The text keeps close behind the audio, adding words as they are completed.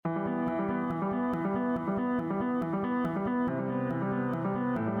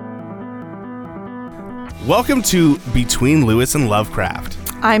Welcome to Between Lewis and Lovecraft.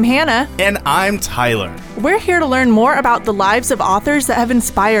 I'm Hannah. And I'm Tyler. We're here to learn more about the lives of authors that have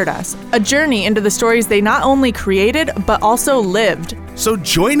inspired us, a journey into the stories they not only created, but also lived. So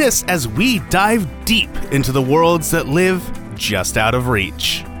join us as we dive deep into the worlds that live just out of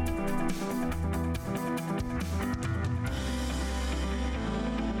reach.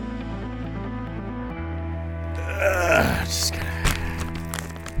 Just gonna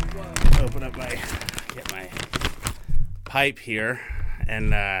open up get my pipe here and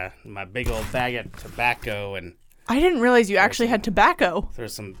my big old bag of tobacco, and I didn't realize you actually had tobacco.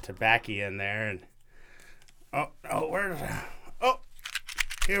 there's some tobacco in there, and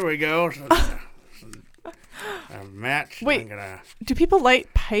here we go. A match. Wait, do people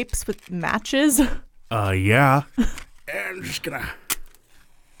light pipes with matches? Yeah. And I'm just gonna.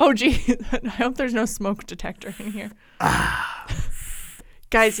 Oh, gee. I hope there's no smoke detector in here.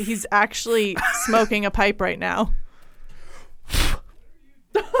 Guys, he's actually smoking a pipe right now.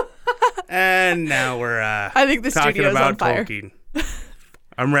 And now we're I think the talking studio's about on fire. Tolkien.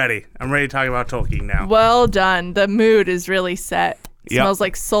 I'm ready. I'm ready to talk about Tolkien now. Well done. The mood is really set. Yep. Smells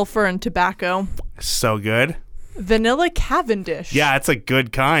like sulfur and tobacco. So good. Vanilla Cavendish. Yeah, it's a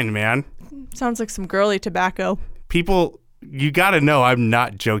good kind, man. Sounds like some girly tobacco. People, you gotta know I'm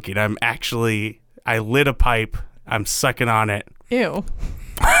not joking. I lit a pipe. I'm sucking on it. Ew.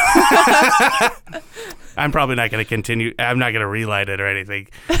 I'm probably not going to continue. I'm not going to relight it or anything.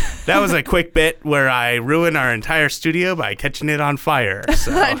 That was a quick bit where I ruined our entire studio by catching it on fire.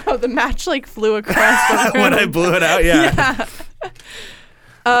 So. I know, the match flew across the room. When I blew it out, yeah.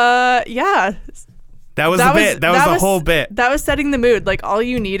 Yeah. That was the bit. That was the whole bit. That was setting the mood. Like, all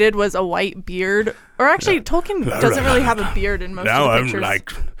you needed was a white beard. Or actually, Tolkien doesn't really have a beard in most of the pictures. Now I'm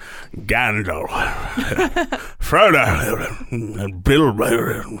like Gandalf, Frodo, and Bilbo,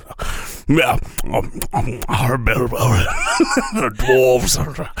 the dwarves.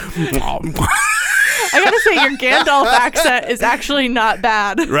 I gotta say, your Gandalf accent is actually not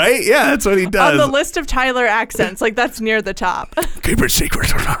bad. Right? Yeah, that's what he does. On the list of Tyler accents, like, that's near the top. Keep it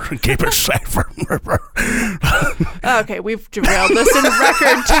secret. Keep it safe. Okay, we've derailed this in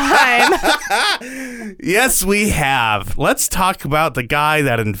record time. Yes, we have. Let's talk about the guy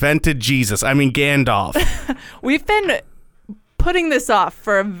that invented Jesus. I mean, Gandalf. We've been putting this off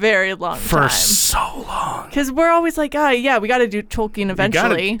for a very long time. For so long. Because we're always like, yeah, we got to do Tolkien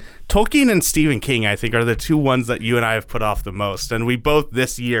eventually. Tolkien and Stephen King, I think, are the two ones that you and I have put off the most. And we both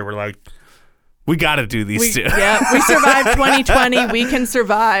this year were like, we got to do these two. Yeah, we survived 2020. We can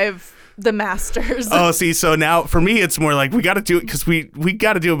survive the Masters. Oh, see, so now for me, it's more like we got to do it because we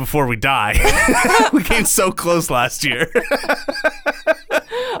got to do it before we die. We came so close last year.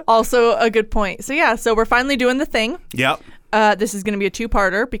 Also a good point. So yeah, so we're finally doing the thing. Yep. This is going to be a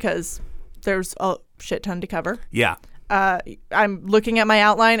two-parter because there's a shit ton to cover. Yeah. I'm looking at my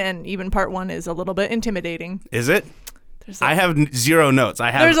outline, and even part one is a little bit intimidating. Is it? I have zero notes.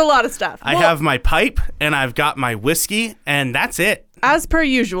 There's a lot of stuff. I have my pipe, and I've got my whiskey, and that's it. As per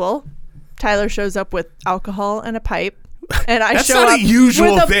usual, Tyler shows up with alcohol and a pipe, and I That's show not up a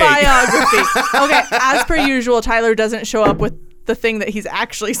usual with a thing. biography. Okay, as per usual, Tyler doesn't show up with the thing that he's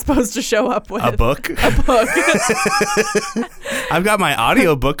actually supposed to show up with. A book? A book. I've got my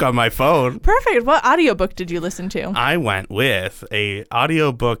audiobook on my phone. Perfect. What audiobook did you listen to? I went with a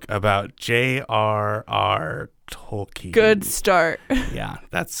audiobook about J.R.R. Tolkien. Good start. Yeah,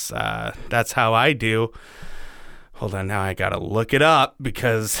 that's how I do. Hold on, now I gotta look it up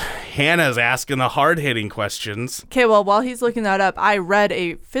because Hannah's asking the hard-hitting questions. Okay, well, while he's looking that up, I read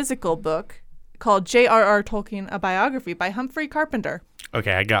a physical book called J.R.R. Tolkien, A Biography by Humphrey Carpenter.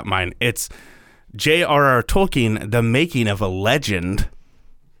 Okay, I got mine. It's J.R.R. Tolkien, The Making of a Legend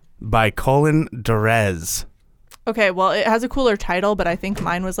by Colin Durez. Okay, well, it has a cooler title, but I think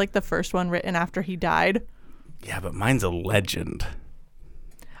mine was like the first one written after he died. Yeah, but mine's a legend.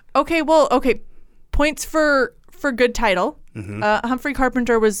 Okay, points for good title. Mm-hmm. Humphrey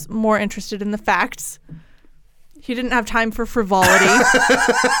Carpenter was more interested in the facts. He didn't have time for frivolity.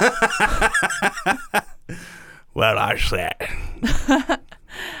 Well, I said.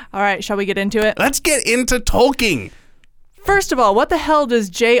 All right, shall we get into it? Let's get into Tolkien. First of all, what the hell does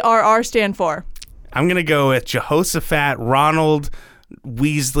J.R.R. stand for? I'm going to go with Jehoshaphat Ronald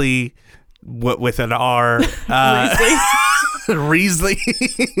Weasley with an R. Weasley.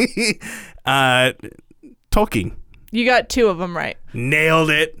 Tolkien. You got two of them right. Nailed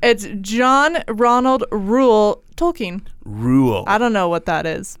it. It's John Ronald Reuel Tolkien. Reuel. I don't know what that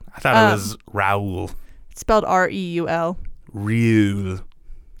is. I thought it was Raoul. It's spelled R-E-U-L. Reuel.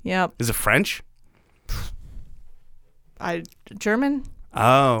 Yep. Is it French? German?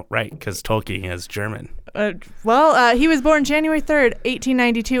 Oh, right, because Tolkien is German. He was born January 3rd,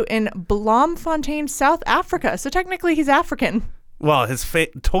 1892 in Bloemfontein, South Africa. So technically he's African. Well,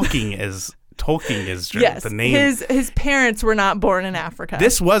 Tolkien is German. Yes, The name. his parents were not born in Africa.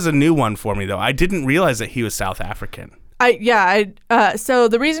 This was a new one for me, though. I didn't realize that he was South African. So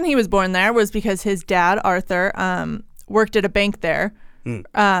the reason he was born there was because his dad, Arthur, worked at a bank there.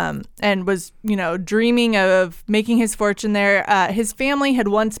 And was, dreaming of making his fortune there. His family had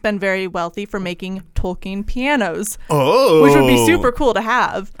once been very wealthy for making Tolkien pianos. Oh. Which would be super cool to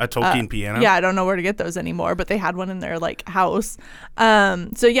have. A Tolkien piano? Yeah, I don't know where to get those anymore, but they had one in their, house.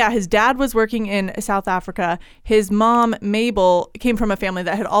 His dad was working in South Africa. His mom, Mabel, came from a family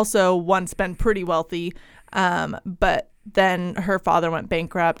that had also once been pretty wealthy, but then her father went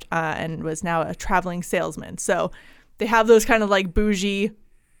bankrupt and was now a traveling salesman. So they have those kind of bougie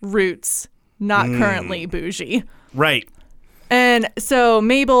roots, not currently bougie. Right. And so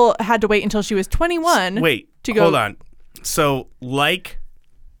Mabel had to wait until she was 21. Hold on. So like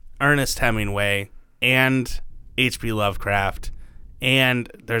Ernest Hemingway and H.P. Lovecraft, and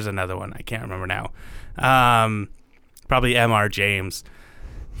there's another one, I can't remember now. Probably M.R. James.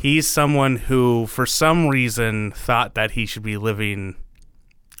 He's someone who, for some reason, thought that he should be living...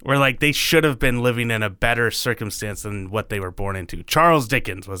 Or they should have been living in a better circumstance than what they were born into. Charles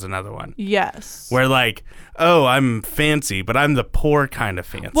Dickens was another one. Yes. Where I'm fancy, but I'm the poor kind of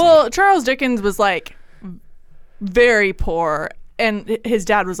fancy. Well, Charles Dickens was very poor, and his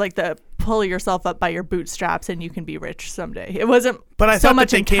dad was the pull yourself up by your bootstraps and you can be rich someday. It wasn't. But I thought that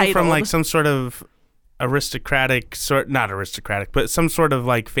they came from some sort of not aristocratic, but some sort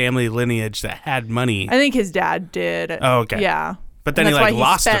of family lineage that had money. I think his dad did. Oh, okay. Yeah. But then he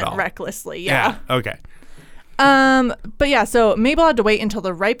lost it all recklessly. Yeah. Okay. So Mabel had to wait until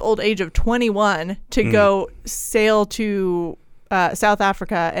the ripe old age of 21 to go sail to South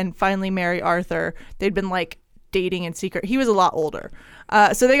Africa and finally marry Arthur. They'd been dating in secret. He was a lot older.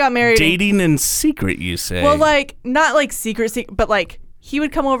 So they got married. Dating in secret, you say? Well, not secret, but he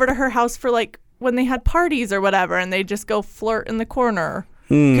would come over to her house for when they had parties or whatever, and they'd just go flirt in the corner.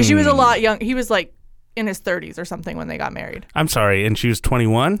 Because she was a lot young. He was in his 30s or something when they got married. I'm sorry, and she was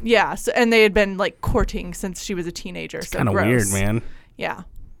 21? Yeah, and they had been courting since she was a teenager. It's kind of weird, man. Yeah.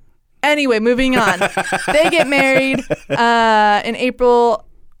 Anyway, moving on. They get married in April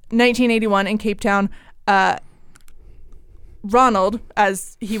 1981 in Cape Town. Ronald,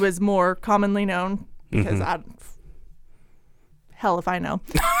 as he was more commonly known, because hell if I know.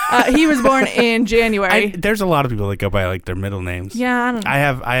 He was born in January. There's a lot of people that go by their middle names. Yeah, I don't know.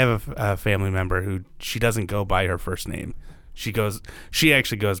 I have a family member who she doesn't go by her first name. She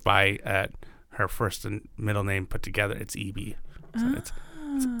actually goes by her first and middle name put together. It's E.B. So it's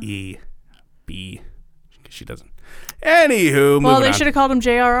E.B. She doesn't. Anywho, well, they should have called him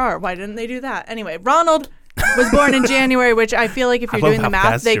J.R.R. Why didn't they do that? Anyway, Ronald was born in January, which I feel like if you're doing the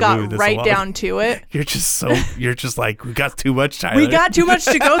math, they got right down to it. You're just we got too much, Tyler. We got too much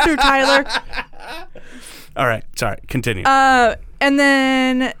to go through, Tyler. All right. Sorry. Continue. And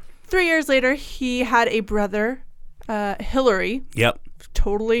then 3 years later, he had a brother, Hillary. Yep.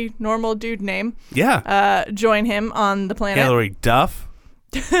 Totally normal dude name. Yeah. Join him on the planet. Hillary Duff.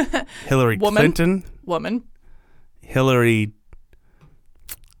 Hillary Clinton. Woman. Hillary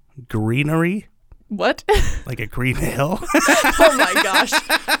Greenery. What? Like a green hill? Oh my gosh.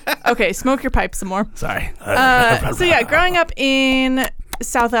 Okay, smoke your pipe some more. Sorry. Growing up in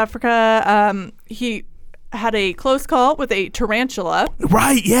South Africa, he had a close call with a tarantula.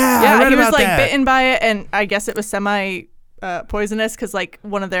 Right, yeah. Yeah, I read he was about that. bitten by it, and I guess it was semi poisonous because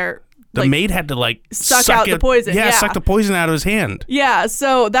one of their the maid had to suck out the poison. Yeah, suck the poison out of his hand. Yeah,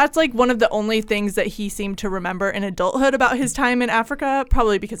 so that's one of the only things that he seemed to remember in adulthood about his time in Africa,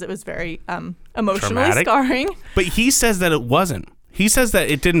 probably because it was very emotionally traumatic. Scarring. But he says that it wasn't. He says that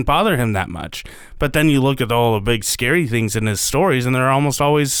it didn't bother him that much. But then you look at all the big scary things in his stories, and they're almost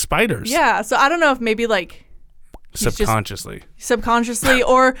always spiders. Yeah, so I don't know if maybe subconsciously,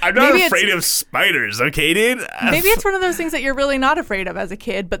 or I'm not afraid of spiders, okay, dude? Maybe it's one of those things that you're really not afraid of as a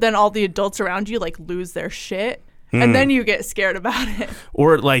kid, but then all the adults around you lose their shit, and then you get scared about it.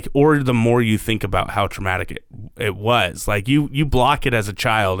 Or the more you think about how traumatic it was, you block it as a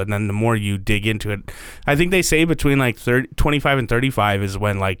child, and then the more you dig into it, I think they say between 25 and 35 is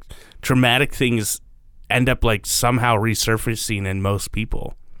when traumatic things end up somehow resurfacing in most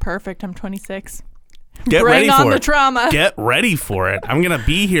people. Perfect. I'm 26. Get Bring ready on for the it. trauma. Get ready for it. I'm going to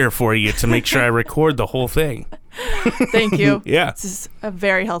be here for you to make sure I record the whole thing. Thank you. Yeah. This is a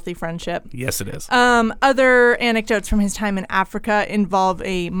very healthy friendship. Yes, it is. Other anecdotes from his time in Africa involve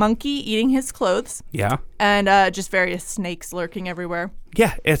a monkey eating his clothes Yeah. and just various snakes lurking everywhere.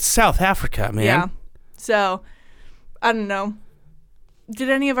 Yeah, it's South Africa, man. Yeah. So, I don't know. Did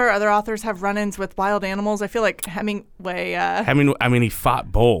any of our other authors have run-ins with wild animals? I feel like Hemingway. I mean, he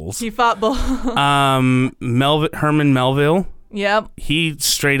fought bulls. He fought bulls. Herman Melville. Yep. He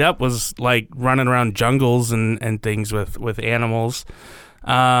straight up was like running around jungles and things with animals.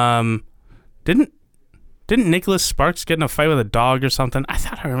 Didn't Nicholas Sparks get in a fight with a dog or something? I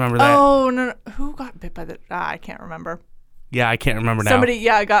thought I remember that. Oh no! Who got bit by the? I can't remember. Yeah, I can't remember now. Somebody,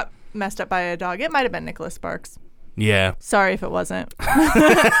 got messed up by a dog. It might have been Nicholas Sparks. Yeah. Sorry if it wasn't.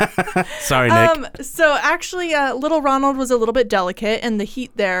 Sorry, Nick. So actually, little Ronald was a little bit delicate, and the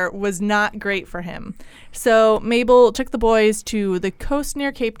heat there was not great for him. So Mabel took the boys to the coast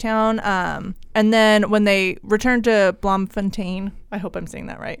near Cape Town, and then when they returned to Bloemfontein, I hope I'm saying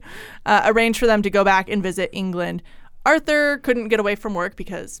that right, arranged for them to go back and visit England. Arthur couldn't get away from work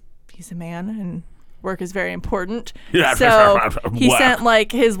because he's a man and work is very important. So he sent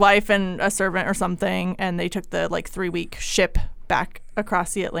like his wife and a servant or something, and they took the 3-week ship back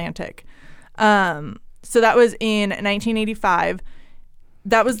across the Atlantic. So that was in 1985.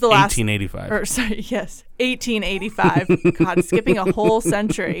 That was the last 1885. Or sorry, yes, 1885. God, skipping a whole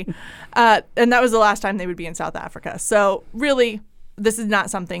century. And that was the last time they would be in South Africa. So really, this is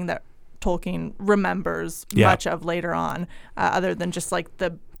not something that Tolkien remembers much of later on, other than just like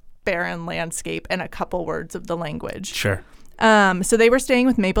the barren landscape and a couple words of the language. Sure. So they were staying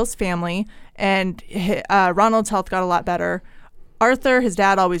with Mabel's family, and Ronald's health got a lot better. Arthur, his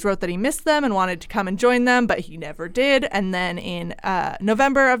dad, always wrote that he missed them and wanted to come and join them, but he never did. And then in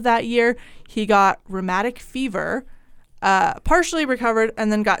November of that year, he got rheumatic fever, partially recovered,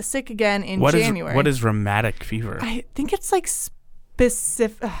 and then got sick again in January. What is rheumatic fever? I think it's like specific.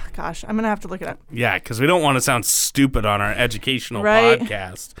 Oh, gosh, I'm going to have to look it up. Yeah, because we don't want to sound stupid on our educational Right.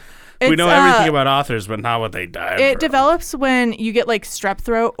 podcast. We know everything about authors, but not what they died It from. develops when you get like strep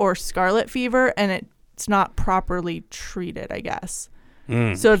throat or scarlet fever, and it's not properly treated, I guess.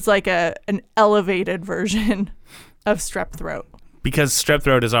 So it's like an elevated version of strep throat. Because strep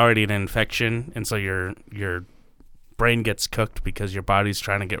throat is already an infection, and so your brain gets cooked because your body's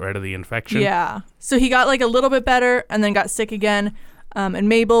trying to get rid of the infection. Yeah. So he got like a little bit better and then got sick again. And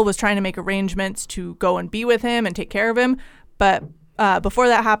Mabel was trying to make arrangements to go and be with him and take care of him. But before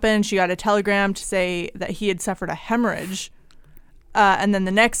that happened, she got a telegram to say that he had suffered a hemorrhage. And then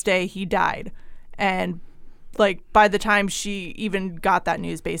the next day he died. And like by the time she even got that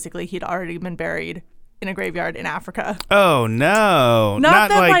news, basically he'd already been buried in a graveyard in Africa. Oh no. Not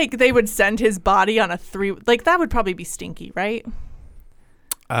that like they would send his body on a 3, like that would probably be stinky, right?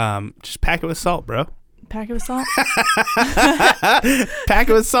 Just pack it with salt, bro. Pack it with salt. Pack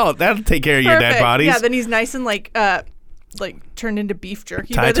it with salt. That'll take care of your dead bodies. Yeah, then he's nice and like turned into beef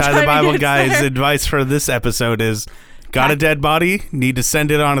jerky. Ty the Bible Guy's advice for this episode is: got a dead body, need to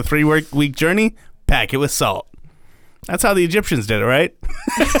send it on a 3-week journey, pack it with salt. That's how the Egyptians did it, right?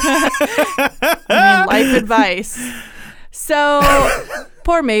 I mean, life advice. So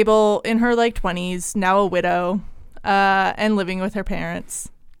poor Mabel in her 20s, now a widow, and living with her parents.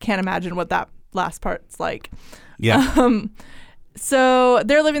 Can't imagine what that last part's like. Yeah. So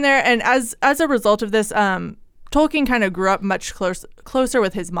they're living there, and as a result of this, Tolkien kind of grew up much closer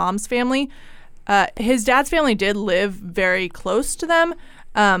with his mom's family. His dad's family did live very close to them,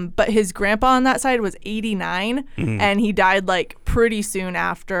 but his grandpa on that side was 89, and he died pretty soon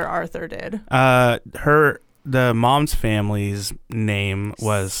after Arthur did. The mom's family's name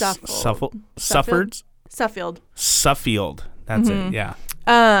was Suffield. That's it. Yeah.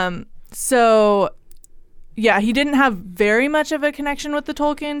 So yeah, he didn't have very much of a connection with the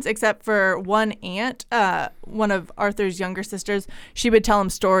Tolkiens, except for one aunt, one of Arthur's younger sisters. She would tell him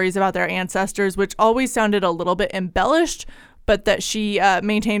stories about their ancestors, which always sounded a little bit embellished, but that she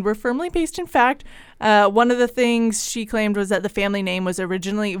maintained were firmly based in fact. One of the things she claimed was that the family name was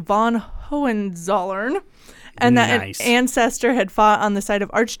originally von Hohenzollern, and that an ancestor had fought on the side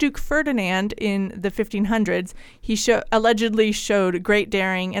of Archduke Ferdinand in the 1500s. He allegedly showed great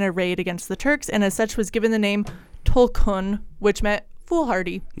daring in a raid against the Turks, and as such was given the name Tolkien, which meant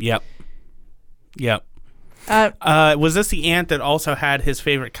foolhardy. Yep. Was this the aunt that also had his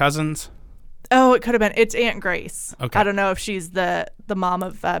favorite cousins? Oh, it could have been. It's Aunt Grace. Okay. I don't know if she's the mom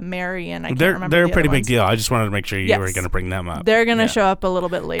of Mary, and I can't remember. They're a the pretty other big deal. I just wanted to make sure you were going to bring them up. They're going to show up a little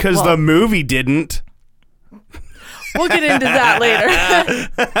bit later. Because the movie didn't. We'll get into that later.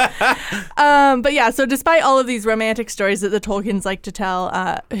 But yeah, so despite all of these romantic stories that the Tolkiens like to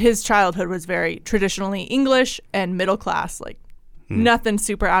tell, his childhood was very traditionally English and middle class, like nothing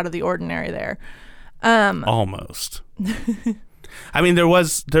super out of the ordinary there. Almost. I mean, there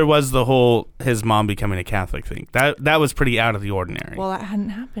was the whole his mom becoming a Catholic thing. That was pretty out of the ordinary. Well, that hadn't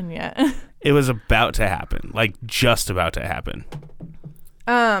happened yet. It was about to happen, like just about to happen.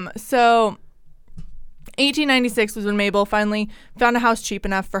 So 1896 was when Mabel finally found a house cheap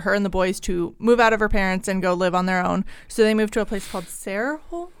enough for her and the boys to move out of her parents and go live on their own. So they moved to a place called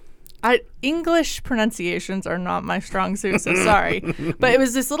Sarehole. English pronunciations are not my strong suit, so sorry. But it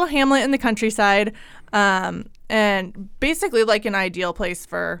was this little hamlet in the countryside, and basically like an ideal place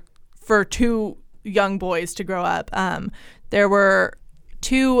for two young boys to grow up. There were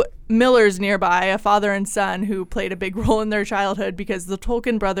two millers nearby, a father and son, who played a big role in their childhood because the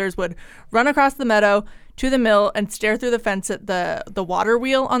Tolkien brothers would run across the meadow to the mill and stare through the fence at the water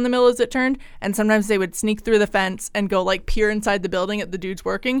wheel on the mill as it turned. And sometimes they would sneak through the fence and go like peer inside the building at the dudes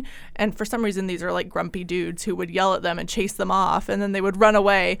working. And for some reason, these are like grumpy dudes who would yell at them and chase them off. And then they would run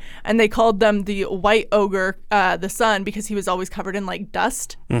away. And they called them the White Ogre, the son, because he was always covered in like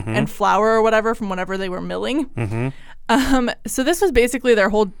dust and flour or whatever from whenever they were milling. So this was basically their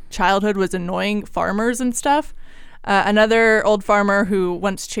whole childhood, was annoying farmers and stuff. Another old farmer who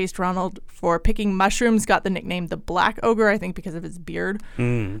once chased Ronald for picking mushrooms got the nickname the Black Ogre, I think because of his beard.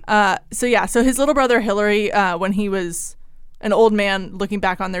 So his little brother Hillary, when he was an old man looking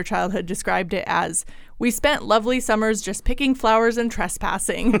back on their childhood, described it as, "We spent lovely summers just picking flowers and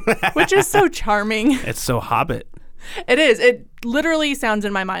trespassing," which is so charming. It's so Hobbit. It is. It literally sounds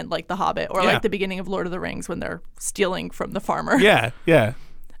in my mind like The Hobbit or like the beginning of Lord of the Rings when they're stealing from the farmer. Yeah.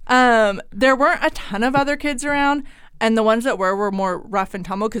 There weren't a ton of other kids around, and the ones that were more rough and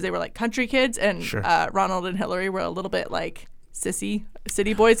tumble because they were like country kids, and Ronald and Hillary were a little bit like sissy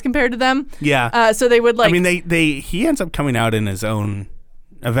city boys compared to them. Yeah. So they would like. I mean, he ends up coming out in his own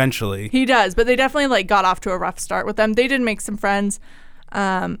eventually. He does, but they definitely like got off to a rough start with them. They did make some friends,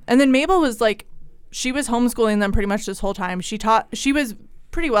 and then Mabel was like. She was homeschooling them pretty much this whole time. She was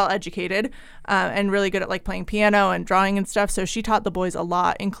pretty well educated and really good at like playing piano and drawing and stuff. So she taught the boys a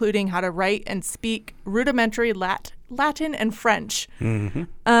lot, including how to write and speak rudimentary Latin and French.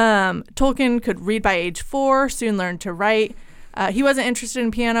 Tolkien could read by age 4, soon learned to write. He wasn't interested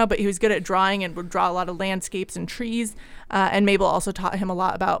in piano, but he was good at drawing and would draw a lot of landscapes and trees. And Mabel also taught him a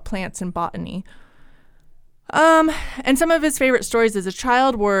lot about plants and botany. And some of his favorite stories as a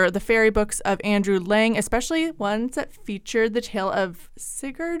child were the fairy books of Andrew Lang, especially ones that featured the tale of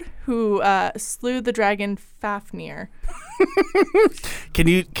Sigurd, who slew the dragon Fafnir. Can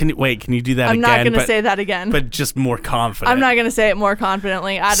you do that again? I'm not going to say that again. But just more confident. I'm not going to say it more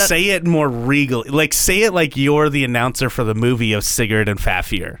confidently. Say it more regally. Like, say it like you're the announcer for the movie of Sigurd and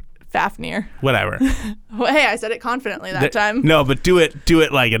Fafnir. Fafnir. Whatever. Well, hey, I said it confidently that time. No, but do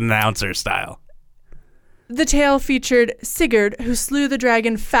it like an announcer style. The tale featured Sigurd, who slew the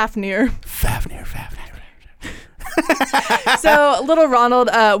dragon Fafnir. Fafnir. So little Ronald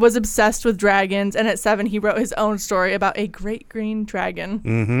was obsessed with dragons, and at 7 he wrote his own story about a great green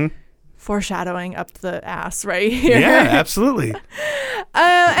dragon. Foreshadowing up the ass right here. Yeah, absolutely.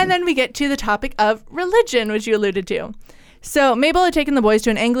 And then we get to the topic of religion, which you alluded to. So Mabel had taken the boys to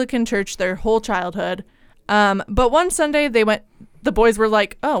an Anglican church their whole childhood. But one Sunday the boys were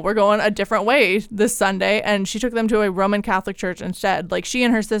like, oh, we're going a different way this Sunday. And she took them to a Roman Catholic church instead. Like, she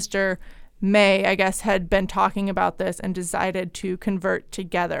and her sister, May, I guess, had been talking about this and decided to convert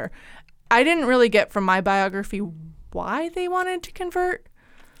together. I didn't really get from my biography why they wanted to convert.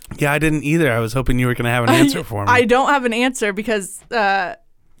 Yeah, I didn't either. I was hoping you were going to have an answer for me. I don't have an answer because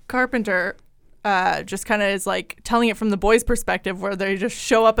Carpenter just kind of is like telling it from the boys' perspective, where they just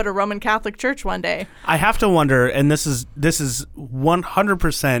show up at a Roman Catholic church one day. I have to wonder, and this is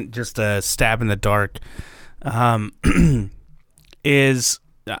 100% just a stab in the dark. Is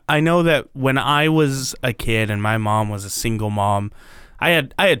I know that when I was a kid and my mom was a single mom, I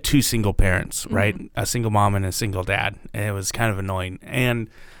had two single parents, right? A single mom and a single dad, and it was kind of annoying. And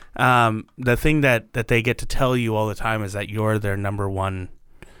the thing that they get to tell you all the time is that you're their number one,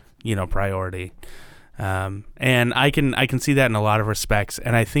 priority. And I can see that in a lot of respects.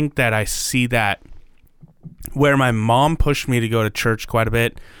 And I think that I see that where my mom pushed me to go to church quite a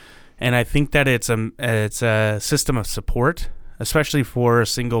bit. And I think that it's a system of support, especially for a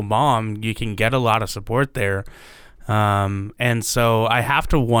single mom. You can get a lot of support there. And so I have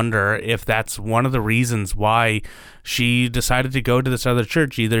to wonder if that's one of the reasons why she decided to go to this other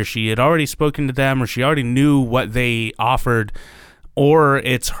church. Either she had already spoken to them or she already knew what they offered. or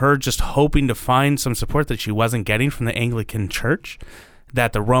it's her just hoping to find some support that she wasn't getting from the Anglican Church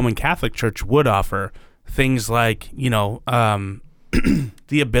that the Roman Catholic Church would offer. Things like, the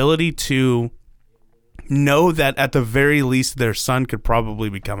ability to know that at the very least their son could probably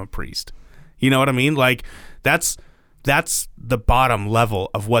become a priest. You know what I mean? Like, that's the bottom level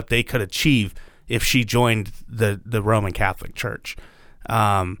of what they could achieve if she joined the Roman Catholic Church.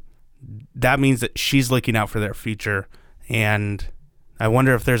 That means that she's looking out for their future, and I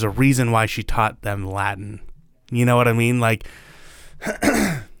wonder if there's a reason why she taught them Latin. You know what I mean? Like,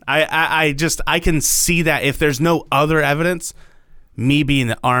 I can see that if there's no other evidence, me being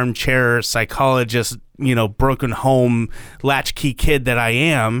the armchair psychologist, broken home latchkey kid that I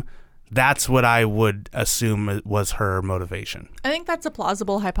am, that's what I would assume was her motivation. I think that's a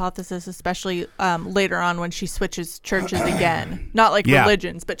plausible hypothesis, especially later on when she switches churches again. Not like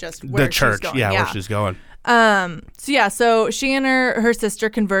religions, but just where the church, she's going. Where she's going. So she and her sister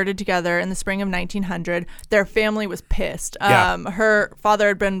converted together in the spring of 1900. Their family was pissed. Her father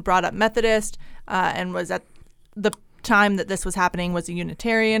had been brought up Methodist and was at the time that this was happening was a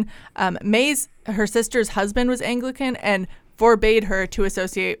Unitarian. Her sister's husband was Anglican and forbade her to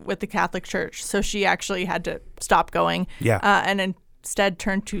associate with the Catholic Church, so she actually had to stop going. And instead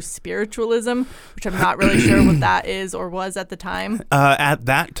turned to spiritualism, which I'm not really sure what that is or was at the time. At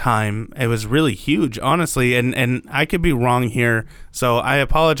that time, it was really huge, honestly, and I could be wrong here, so I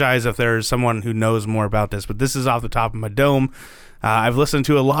apologize if there's someone who knows more about this, but this is off the top of my dome. I've listened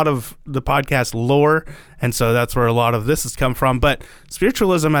to a lot of the podcast lore, and so that's where a lot of this has come from. But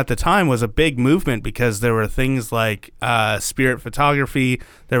spiritualism at the time was a big movement because there were things like spirit photography.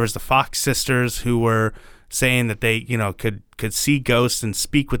 There was the Fox sisters who were saying that they, could see ghosts and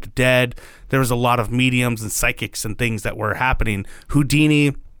speak with the dead. There was a lot of mediums and psychics and things that were happening.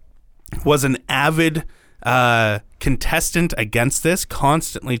 Houdini was an avid contestant against this,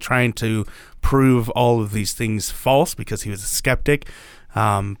 constantly trying to prove all of these things false because he was a skeptic.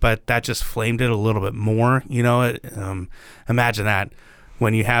 But that just flamed it a little bit more. Imagine that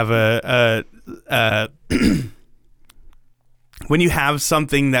when you have when you have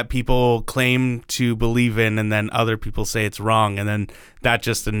something that people claim to believe in and then other people say it's wrong, and then that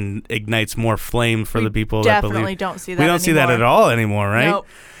just ignites more flame for the people that believe. Definitely don't see that. We don't see that at all anymore, right? Nope.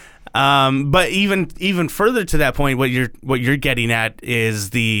 But even further to that point, what you're getting at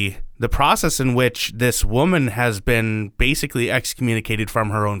is the process in which this woman has been basically excommunicated from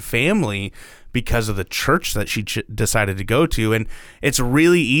her own family because of the church that she decided to go to. And it's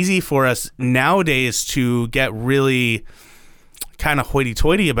really easy for us nowadays to get really kind of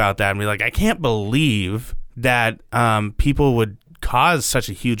hoity-toity about that and be like, I can't believe that people would cause such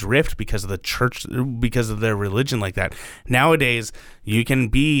a huge rift because of the church, because of their religion like that. Nowadays, you can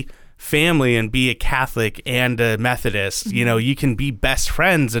be family and be a Catholic and a Methodist. You can be best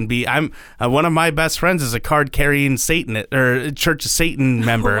friends and be. I'm one of my best friends is a card carrying Satan or Church of Satan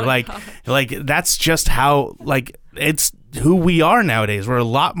member. Like that's just how it's who we are nowadays. We're a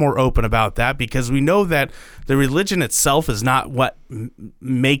lot more open about that because we know that the religion itself is not what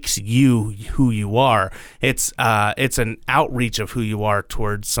makes you who you are. It's an outreach of who you are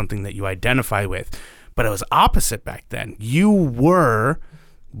towards something that you identify with. But it was opposite back then. You were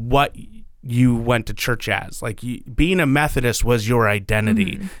what you went to church as. Being a Methodist was your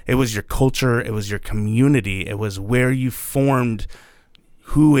identity. Mm-hmm. It was your culture. It was your community. It was where you formed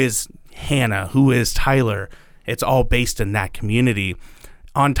who is Hannah, who is Tyler. It's all based in that community.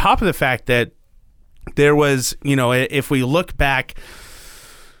 On top of the fact that there was, if we look back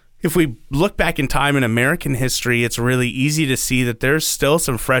in time in American history, it's really easy to see that there's still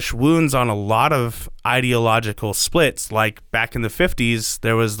some fresh wounds on a lot of ideological splits. Like back in the 50s,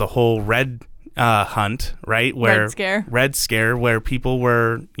 there was the whole Red hunt, right? Red Scare, where people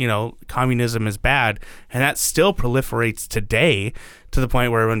were, communism is bad. And that still proliferates today to the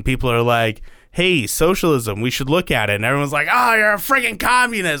point where when people are like, hey, socialism, we should look at it. And everyone's like, oh, you're a freaking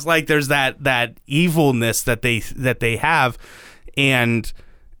communist. Like there's that evilness that they have. And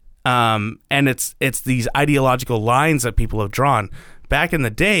it's these ideological lines that people have drawn. Back in the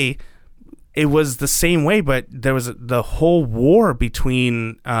day, it was the same way, but there was the whole war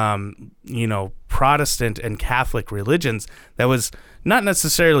between, Protestant and Catholic religions that was not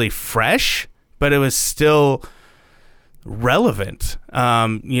necessarily fresh, but it was still relevant.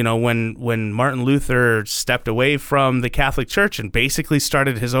 When Martin Luther stepped away from the Catholic Church and basically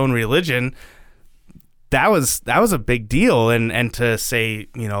started his own religion, that was a big deal, and to say,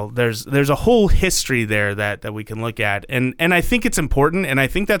 there's a whole history there that we can look at, and I think it's important, and I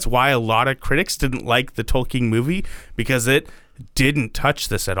think that's why a lot of critics didn't like the Tolkien movie, because it didn't touch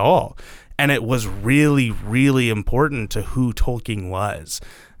this at all. And it was really, really important to who Tolkien was.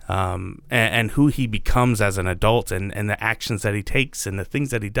 And who he becomes as an adult and the actions that he takes and the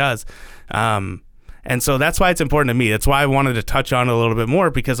things that he does. And so that's why it's important to me. That's why I wanted to touch on it a little bit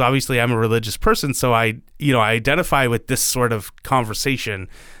more, because obviously I'm a religious person. So I identify with this sort of conversation,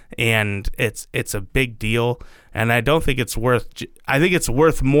 and it's a big deal. And I don't think it's I think it's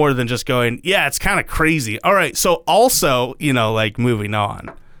worth more than just going, yeah, it's kind of crazy. All right. So also, moving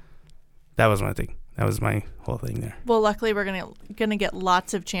on. That was my thing. That was my whole thing there. Well, luckily, we're gonna get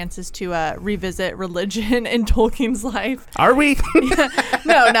lots of chances to revisit religion in Tolkien's life. Are we?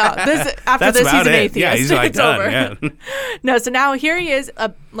 No. After this, he's an atheist. Yeah, he's like it's done. over. Yeah. No, so now here he is,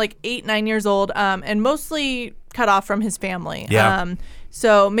 8-9 years old, and mostly cut off from his family. Yeah.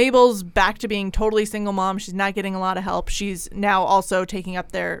 So Mabel's back to being totally single mom. She's not getting a lot of help. She's now also taking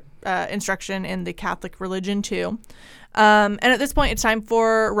up their instruction in the Catholic religion too. And at this point, it's time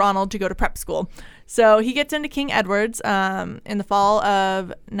for Ronald to go to prep school. So he gets into King Edward's in the fall of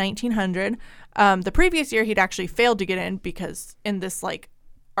 1900. The previous year, he'd actually failed to get in because in this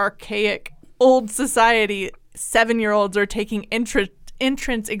archaic old society, 7-year-olds are taking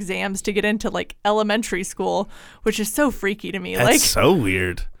entrance exams to get into elementary school, which is so freaky to me. That's so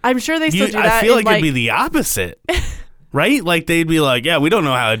weird. I'm sure they still do that. I feel like it'd be the opposite. Right? Like they'd be like, yeah, we don't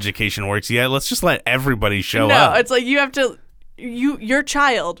know how education works yet. Let's just let everybody show up. No, it's like you have to, your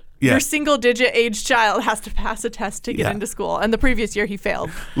child, your single-digit age child has to pass a test to get into school. And the previous year he failed.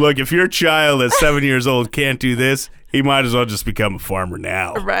 Look, if your child at 7 years old can't do this, he might as well just become a farmer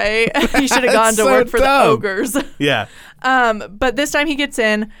now. Right? He should have gone to work for the ogres. Yeah. But this time he gets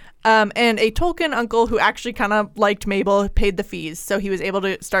in. And a Tolkien uncle who actually kind of liked Mabel paid the fees. So he was able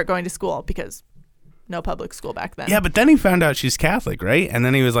to start going to school because no public school back then. Yeah, but then he found out she's Catholic, right? And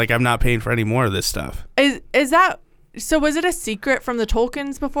then he was like, I'm not paying for any more of this stuff. Is that... So was it a secret from the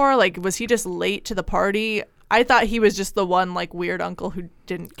Tolkiens before? Was he just late to the party? I thought he was just the one weird uncle who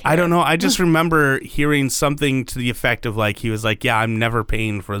didn't care. I don't know. I just remember hearing something to the effect of he was like, yeah, I'm never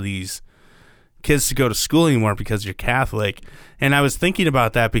paying for these kids to go to school anymore because you're Catholic. And I was thinking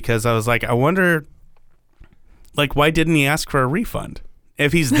about that because I was like, I wonder, why didn't he ask for a refund?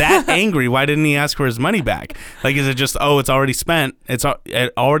 If he's that angry, why didn't he ask for his money back? Is it just, it's already spent? It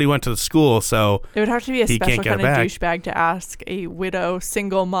already went to the school, so it would have to be a special kind of douchebag to ask a widow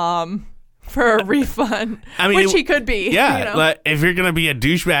single mom for a refund, which he could be. Yeah, if you're gonna be a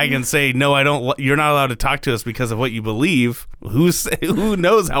douchebag and say no, I don't. You're not allowed to talk to us because of what you believe. Who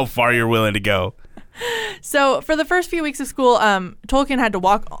knows how far you're willing to go? So for the first few weeks of school, Tolkien had to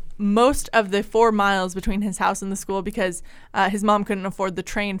walk most of the 4 miles between his house and the school because his mom couldn't afford the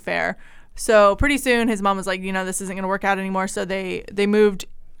train fare. So pretty soon his mom was like, this isn't going to work out anymore. So they moved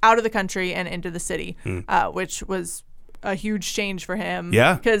out of the country and into the city, which was a huge change for him.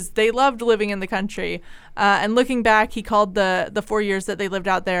 Yeah. Because they loved living in the country. And looking back, he called the 4 years that they lived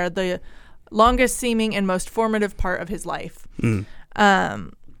out there the longest seeming and most formative part of his life.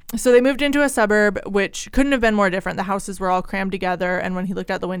 So they moved into a suburb, which couldn't have been more different. The houses were all crammed together, and when he looked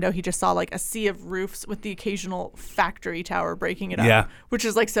out the window, he just saw a sea of roofs with the occasional factory tower breaking it up, which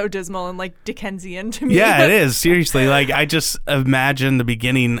is so dismal and Dickensian to me. Yeah, it is. Seriously, I just imagine the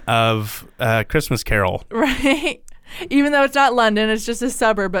beginning of Christmas Carol. Right. Even though it's not London, it's just a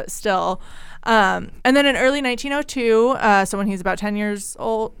suburb, but still. And then in early 1902, so when he was about 10 years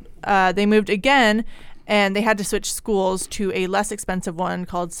old, they moved again. And they had to switch schools to a less expensive one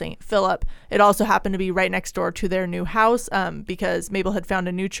called St. Philip. It also happened to be right next door to their new house because Mabel had found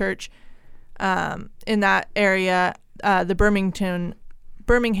a new church in that area, the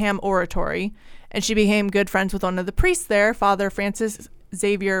Birmingham Oratory. And she became good friends with one of the priests there, Father Francis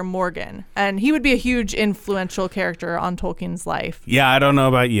Xavier Morgan. And he would be a huge influential character on Tolkien's life. Yeah, I don't know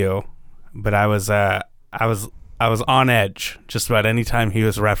about you, but I was on edge just about any time he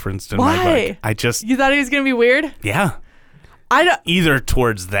was referenced in my book. You thought he was going to be weird? Yeah. Either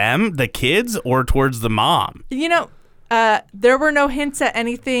towards them, the kids, or towards the mom. There were no hints at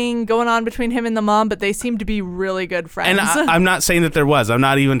anything going on between him and the mom, but they seemed to be really good friends. And I'm not saying that there was. I'm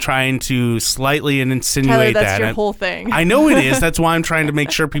not even trying to slightly insinuate Tyler, that. that's your whole thing. I know it is. That's why I'm trying to make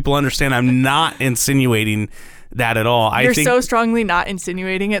sure people understand I'm not insinuating that at all. You're so strongly not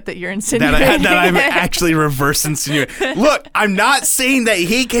insinuating it that you're insinuating that I'm actually reverse insinuating. Look, I'm not saying that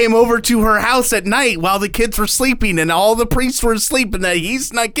he came over to her house at night while the kids were sleeping and all the priests were asleep and that he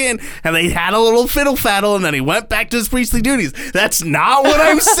snuck in and they had a little fiddle faddle and then he went back to his priestly duties. That's not what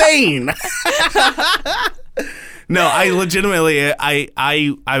I'm saying. No, I legitimately,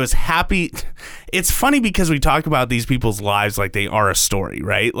 I was happy. it's funny because we talk about these people's lives like they are a story,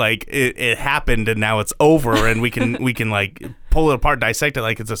 right? Like it happened and now it's over, and we can like pull it apart, dissect it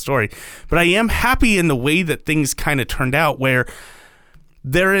like it's a story. But I am happy in the way that things kind of turned out, where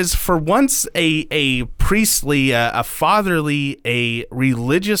there is for once a priestly, a fatherly, a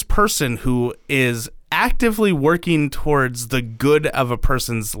religious person who is actively working towards the good of a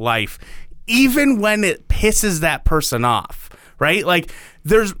person's life, even when it pisses that person off, right? Like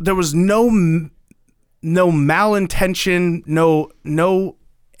there was no malintention, no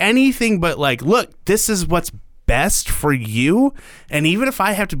anything but like, look, this is what's best for you, and even if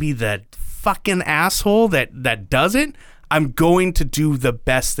I have to be the fucking asshole that does it, I'm going to do the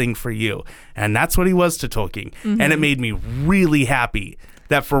best thing for you. And that's what he was to Tolkien. Mm-hmm. And it made me really happy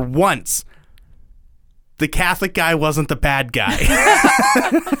that for once the Catholic guy wasn't the bad guy.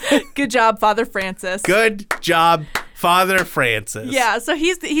 Good job, Father Francis. Good job, Father Francis. Yeah, so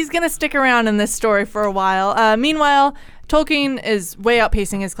he's going to stick around in this story for a while. Meanwhile, Tolkien is way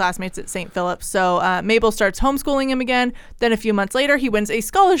outpacing his classmates at St. Philip's, so Mabel starts homeschooling him again. Then a few months later, he wins a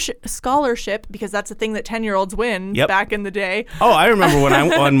scholarship, because that's a thing that 10-year-olds win back in the day. Oh, I remember when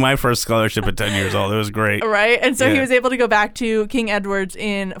I won my first scholarship at 10 years old. It was great. Right, and so he was able to go back to King Edward's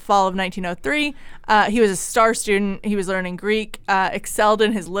in fall of 1903. He was a star student. He was learning Greek, excelled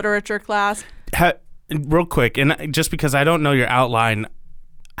in his literature class. Real quick, and just because I don't know your outline,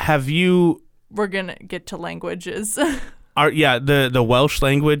 have you... We're going to get to languages. The Welsh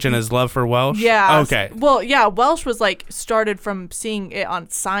language and his love for Welsh? Yeah. Okay. Well, yeah, Welsh was like started from seeing it on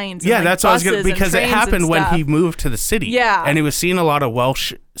signs. Yeah, and, that's what I was going to, because it happened when he moved moved to the city. Yeah. And he was seeing a lot of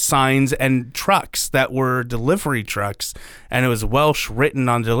Welsh signs and trucks that were delivery trucks. And it was Welsh written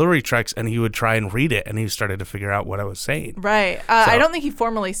on delivery trucks, and he would try and read it, and he started to figure out what I was saying. Right. I don't think he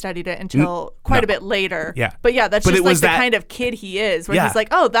formally studied it until quite a bit later. Yeah. But yeah, that's just like the kind of kid he is, where he's like,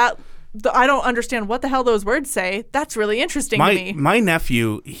 oh, I don't understand what the hell those words say. That's really interesting to me. My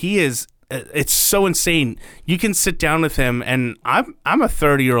nephew, he is, it's so insane. You can sit down with him, and I'm a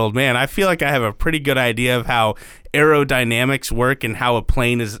 30-year-old man. I feel like I have a pretty good idea of how aerodynamics work and how a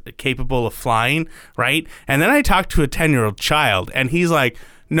plane is capable of flying, right? And then I talk to a 10-year-old child, and he's like,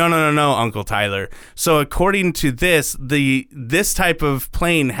 no, Uncle Tyler. So according to this type of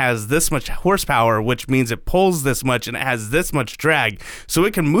plane has this much horsepower, which means it pulls this much and it has this much drag. So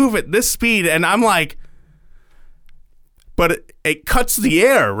it can move at this speed. And I'm like, but it cuts the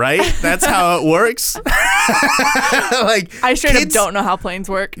air, right? That's how it works. Like, I straight up don't know how planes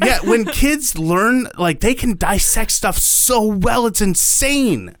work. Yeah, when kids learn, like, they can dissect stuff so well, it's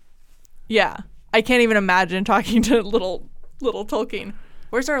insane. Yeah. I can't even imagine talking to little Tolkien.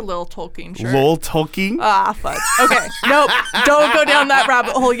 Where's our Lil Tolkien shirt? Lil Tolkien? Ah, fudge. Okay. Nope. Don't go down that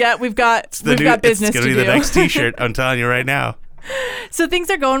rabbit hole yet. We've got business to do. It's going to be the next t-shirt. I'm telling you right now. So things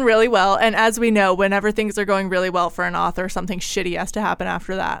are going really well. And as we know, whenever things are going really well for an author, something shitty has to happen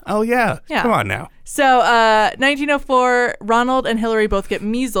after that. Oh, yeah. Come on now. So 1904, Ronald and Hillary both get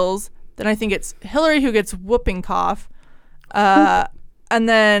measles. Then I think it's Hillary who gets whooping cough. And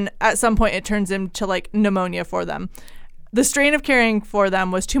then at some point it turns into like pneumonia for them. The strain of caring for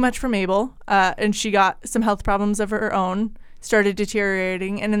them was too much for Mabel, and she got some health problems of her own, started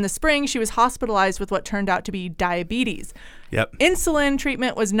deteriorating, and in the spring, she was hospitalized with what turned out to be diabetes. Yep. Insulin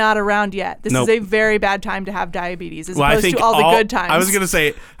treatment was not around yet. This is a very bad time to have diabetes, as opposed to all the good times. I was going to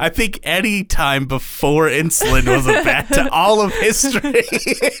say, I think any time before insulin was a bad to all of history.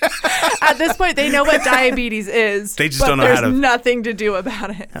 At this point, they know what diabetes is. They just don't know how to. There's nothing to do about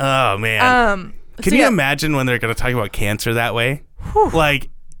it. Oh, man. Can you imagine when they're going to talk about cancer that way? Whew. Like,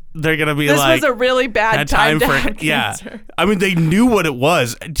 they're going to be this like... This was a really bad time to have cancer. Yeah. I mean, they knew what it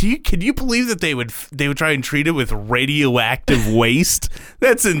was. Can you believe that they would try and treat it with radioactive waste?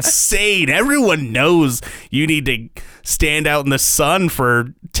 That's insane. Everyone knows you need to stand out in the sun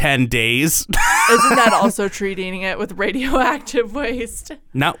for 10 days. Isn't that also treating it with radioactive waste?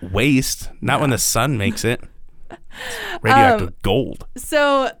 Not waste. Not when the sun makes it. Radioactive gold.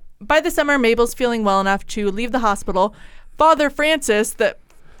 So... By the summer, Mabel's feeling well enough to leave the hospital. Father Francis, the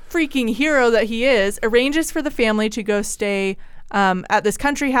freaking hero that he is, arranges for the family to go stay at this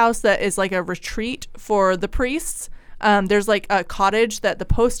country house that is like a retreat for the priests. There's like a cottage that the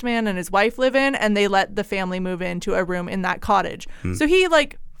postman and his wife live in, and they let the family move into a room in that cottage. So he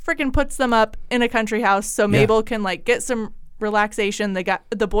like freaking puts them up in a country house so Mabel can like get some relaxation.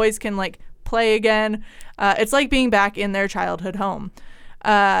 The boys can like play again. It's like being back in their childhood home.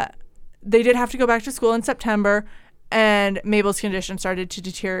 They did have to go back to school in September, and Mabel's condition started to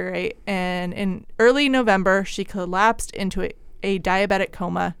deteriorate. And in early November, she collapsed into a diabetic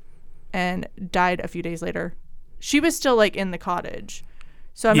coma and died a few days later. She was still like in the cottage.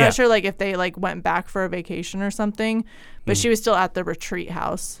 So I'm Yeah. not sure like if they like went back for a vacation or something, but she was still at the retreat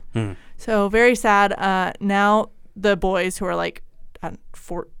house. So very sad. Now the boys who are like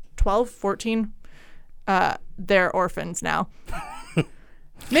 12, 14, they're orphans now.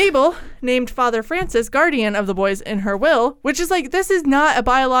 Mabel named Father Francis guardian of the boys in her will, which is like, this is not a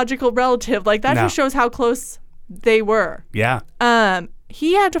biological relative. Like that No. just shows how close they were. Yeah.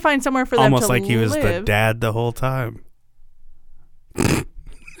 He had to find somewhere for them Almost to like he was the live. dad the whole time.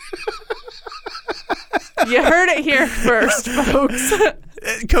 You heard it here first, folks.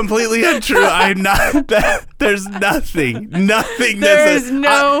 Completely untrue. I'm not that. There's nothing. Nothing. There that is says,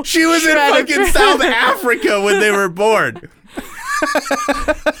 no she was in shred of fucking truth. South Africa when they were born.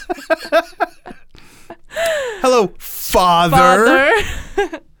 Hello, father.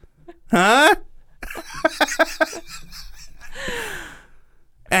 Huh?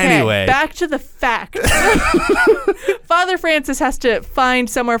 Anyway. Okay, back to the fact. Father Francis has to find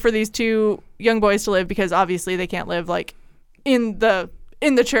somewhere for these two young boys to live because obviously they can't live like in the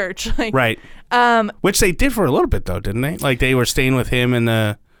church. Like, Right. Which they did for a little bit though, didn't they? Like they were staying with him in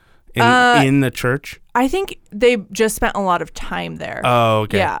the church. I think they just spent a lot of time there. Oh,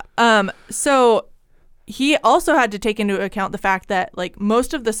 okay. Yeah. So he also had to take into account the fact that like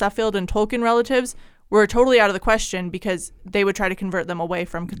most of the Suffield and Tolkien relatives were totally out of the question because they would try to convert them away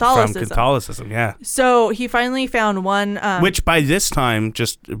from Catholicism. From Catholicism, yeah. So he finally found one. Which by this time,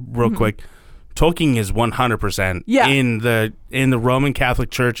 just real quick, Tolkien is 100% Yeah. in the Roman Catholic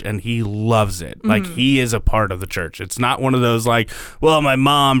Church, and he loves it. Like he is a part of the church. It's not one of those like, well, my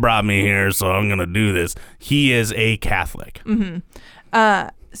mom brought me here, so I'm gonna do this. He is a Catholic.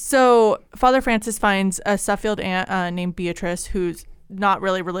 So Father Francis finds a Suffield aunt named Beatrice, who's not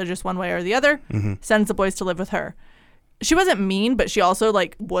really religious one way or the other, sends the boys to live with her. She wasn't mean, but she also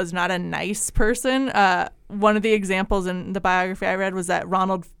like was not a nice person. One of the examples in the biography I read was that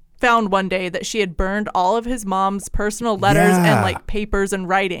Ronald found one day that she had burned all of his mom's personal letters Yeah. and like papers and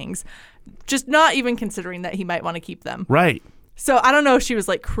writings, just not even considering that he might want to keep them. Right. So I don't know if she was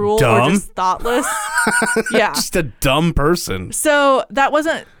like cruel or Dumb? just thoughtless. Yeah. Just a dumb person. So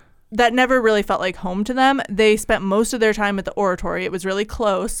that never really felt like home to them. They spent most of their time at the oratory. It was really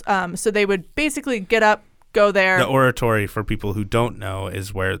close. So they would basically get up, go there. The oratory, for people who don't know,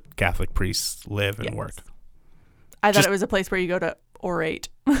 is where Catholic priests live and work. I thought just- it was a place where you go to orate.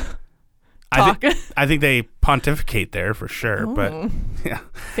 I Talk. think they pontificate there for sure, but yeah.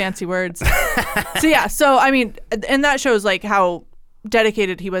 Fancy words. So I mean, and that shows like how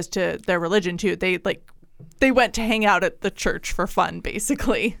dedicated he was to their religion too. They went to hang out at the church for fun,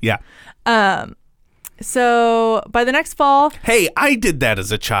 basically. Yeah. So by the next fall, Hey, I did that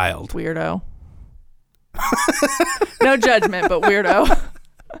as a child. weirdo. No judgment, but weirdo.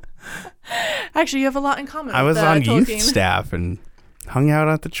 Actually, you have a lot in common. I was with, on Tolkien. youth staff and hung out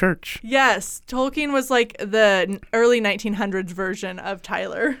at the church. Yes, Tolkien was like the early 1900s version of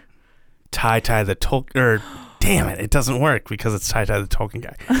Tyler. Ty the Tolkien, or damn it, it doesn't work because it's Ty the Tolkien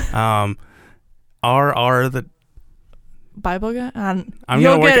guy. R the Bible guy? I'm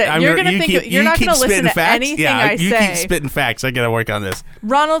You'll gonna work. get it. I'm You're gonna think keep, you're you not keep going to listen spitting to facts. anything Yeah, I you say. keep spitting facts. I gotta work on this.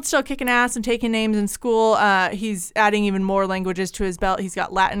 Ronald's still kicking ass and taking names in school. He's adding even more languages to his belt. He's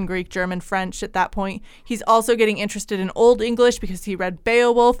got Latin, Greek, German, French at that point. He's also getting interested in Old English because he read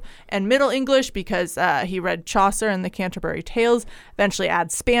Beowulf, and Middle English because he read Chaucer and the Canterbury Tales. Eventually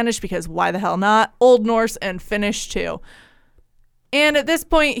adds Spanish because why the hell not? Old Norse and Finnish too. And at this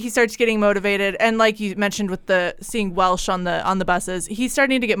point, he starts getting motivated, and like you mentioned with the seeing Welsh on the buses, he's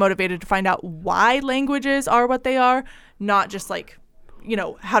starting to get motivated to find out why languages are what they are, not just like,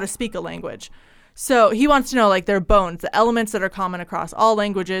 how to speak a language. So he wants to know like their bones, the elements that are common across all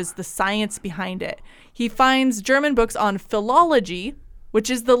languages, the science behind it. He finds German books on philology, which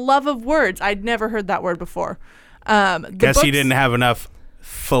is the love of words. I'd never heard that word before. Guess he didn't have enough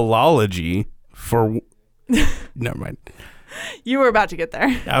philology for. Never mind. You were about to get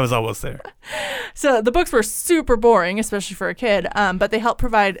there. I was almost there. So the books were super boring, especially for a kid, but they helped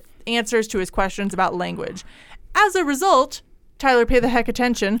provide answers to his questions about language. As a result, Tyler, pay the heck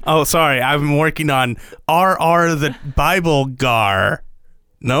attention. Oh, sorry. I'm working on RR the Bible Gar.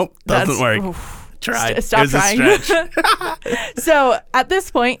 Nope, doesn't work. Oof. Tried. Stop it was trying. A stretch. So at this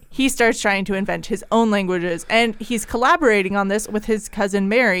point, he starts trying to invent his own languages, and he's collaborating on this with his cousin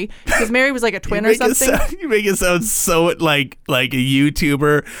Mary, because Mary was like a twin or something. You make it sound so like a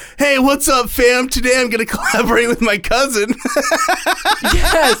YouTuber. Hey, what's up, fam? Today I'm gonna collaborate with my cousin.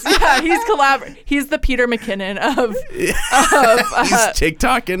 Yes, yeah, he's the Peter McKinnon of He's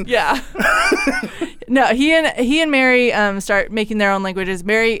TikToking. yeah. No, he and Mary start making their own languages.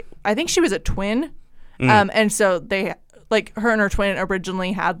 Mary, I think she was a twin, and so they like her and her twin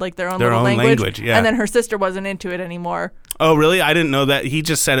originally had like their own Their little own language, yeah. and then her sister wasn't into it anymore. Oh, really? I didn't know that. He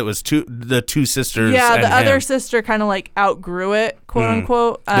just said it was the two sisters. Yeah, and the other him. sister kind of like outgrew it, quote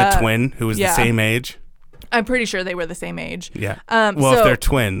unquote. The twin, who was yeah. the same age. I'm pretty sure they were the same age. Yeah. Well, if they're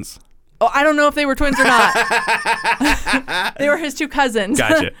twins. Oh, I don't know if they were twins or not. They were his two cousins.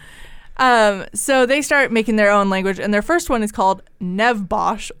 Gotcha. So they start making their own language, and their first one is called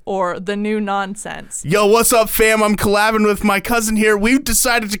Nevbosh, or the New Nonsense. Yo, what's up, fam? I'm collabing with my cousin here. We've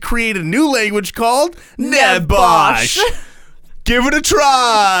decided to create a new language called Nevbosh. Give it a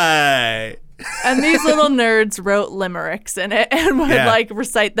try. And these little nerds wrote limericks in it and would Yeah. like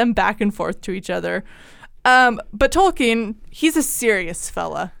recite them back and forth to each other. But Tolkien, he's a serious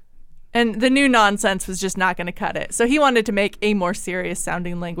fella. And the New Nonsense was just not going to cut it. So he wanted to make a more serious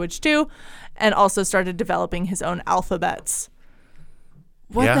sounding language too, and also started developing his own alphabets.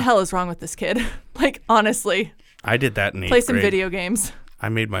 What Yeah. the hell is wrong with this kid? Like, honestly, I did that in 8th play some grade. video games. I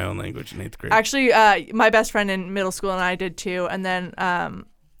made my own language in 8th grade. Actually, my best friend in middle school and I did too. And then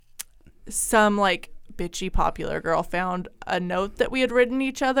some like bitchy popular girl found a note that we had written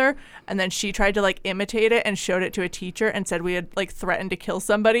each other, and then she tried to like imitate it and showed it to a teacher and said we had like threatened to kill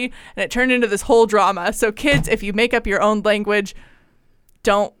somebody, and it turned into this whole drama. So kids, if you make up your own language,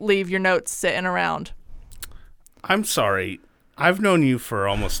 don't leave your notes sitting around. I'm sorry. I've known you for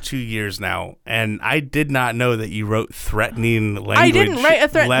almost 2 years now, and I did not know that you wrote threatening language I didn't write a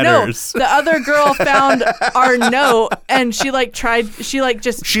threat. letters. No, the other girl found our note, and she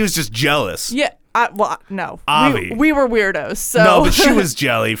just She was just jealous. yeah. No. Avi. We were weirdos. So No, but she was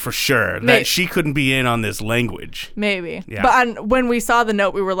jelly for sure May- that she couldn't be in on this language. maybe. Yeah. But when we saw the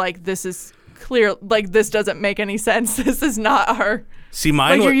note, we were like, "This is clear. Like this doesn't make any sense. This is not our. See,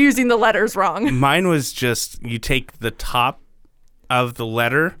 Like you're using the letters wrong." mine was just you take the top of the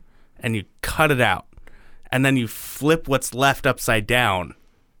letter and you cut it out, and then you flip what's left upside down,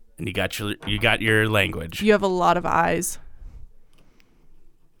 and you got your language. You have a lot of eyes.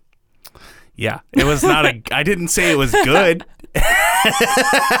 Yeah, it was not I didn't say it was good.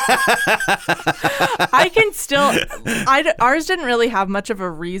 I can still. Ours didn't really have much of a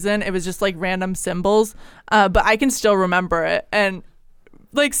reason. It was just like random symbols, but I can still remember it. And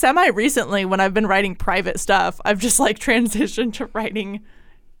like semi recently, when I've been writing private stuff, I've just like transitioned to writing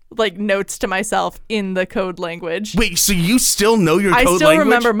like notes to myself in the code language. Wait, so you still know your I code still language?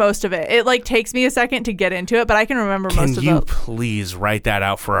 remember most of it. It like takes me a second to get into it, but I can remember most of Can you it. please write that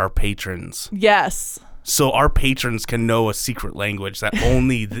out for our patrons? Yes. So our patrons can know a secret language that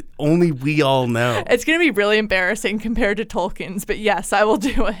only we all know. It's going to be really embarrassing compared to Tolkien's, but yes, I will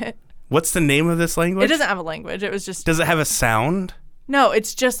do it. What's the name of this language? It doesn't have a language. It was just Does it have a sound? No,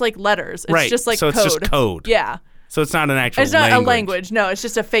 it's just like letters. It's Right, just like so code. it's just code. Yeah. So it's not an actual It's not a language. No, it's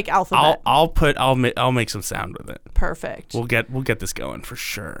just a fake alphabet. I'll make some sound with it. Perfect. We'll get this going for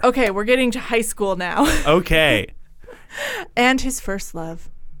sure. Okay, we're getting to high school now. Okay. And his first love.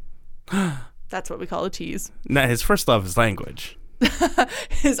 That's what we call a tease. Now, his first love is language.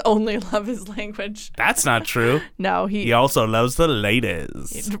 His only love is language. That's not true. No, He also loves the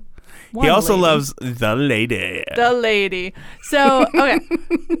ladies. One He also lady. loves the lady. The lady. So, okay.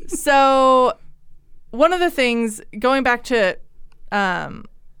 So, one of the things, going back to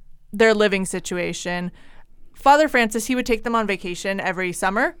their living situation, Father Francis, he would take them on vacation every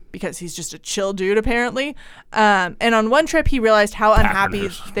summer because he's just a chill dude, apparently. And on one trip, he realized how unhappy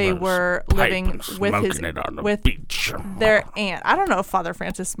they were living with their aunt. I don't know if Father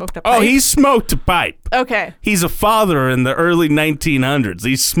Francis smoked a pipe. Oh, he smoked a pipe. Okay. He's a father in the early 1900s.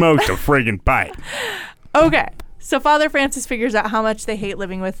 He smoked a friggin' pipe. Okay. So Father Francis figures out how much they hate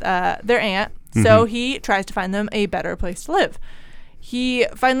living with their aunt. So he tries to find them a better place to live. He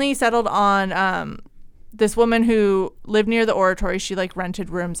finally settled on this woman who lived near the oratory. She like rented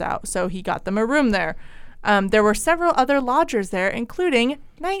rooms out. So he got them a room there. There were several other lodgers there, including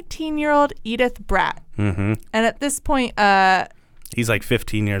 19-year-old Edith Bratt. Mm-hmm. And at this point, he's like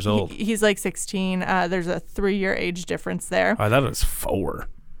 15 years old. he's like 16. There's a 3-year age difference there. Oh, I thought it was 4.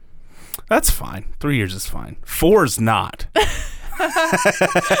 That's fine. 3 years is fine. 4's not.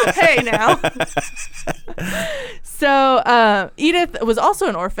 Hey now. So Edith was also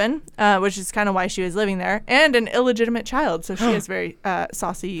an orphan, which is kind of why she was living there, and an illegitimate child. So she has very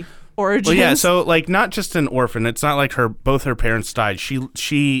saucy origins. Well, yeah. So like, not just an orphan. It's not like both her parents died.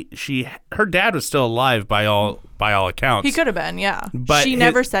 Her dad was still alive by all accounts. He could have been, yeah. But she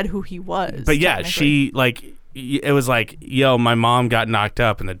never said who he was. But yeah, technically. it was like, yo, my mom got knocked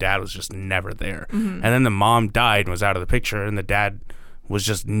up and the dad was just never there. And then the mom died and was out of the picture and the dad was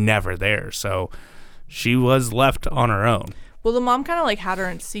just never there. So she was left on her own. Well, the mom kind of like had her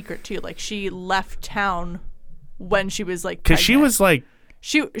in secret too. Like she left town when she was like Because she pregnant. was like,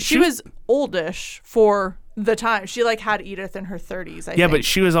 she was oldish for the time. She like had Edith in her 30s, I yeah, think. but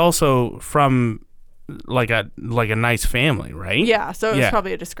she was also from like a nice family, right? Yeah, so it was Yeah.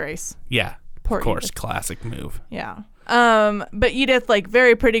 probably a disgrace. Yeah. Poor Of course, Edith. classic move. Yeah. But Edith, like,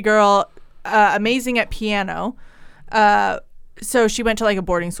 very pretty girl, amazing at piano. So she went to like a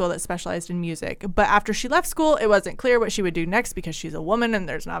boarding school that specialized in music. But after she left school, it wasn't clear what she would do next because she's a woman and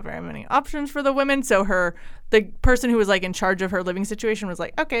there's not very many options for the women. So the person who was like in charge of her living situation was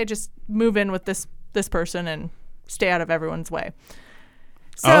like, okay, just move in with this person and stay out of everyone's way.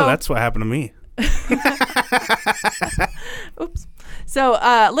 So, Oh, that's what happened to me. oops.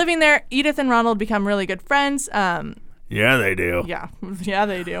 So living there, Edith and Ronald become really good friends. Yeah, they do. Yeah,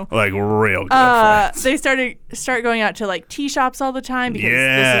 they do. Like real good friends. They start going out to like tea shops all the time because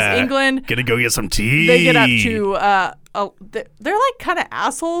Yeah. this is England. Gonna go get some tea. They get up to they're like kind of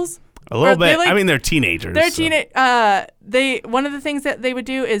assholes. a little or they, bit. like- I mean, they're teenagers. They're so. one of the things that they would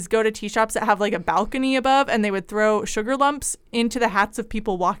do is go to tea shops that have like a balcony above, and they would throw sugar lumps into the hats of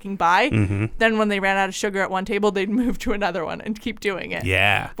people walking by. Mm-hmm. Then when they ran out of sugar at one table, they'd move to another one and keep doing it.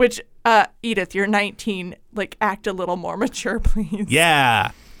 Yeah. Which Edith, you're 19. Like, act a little more mature, please.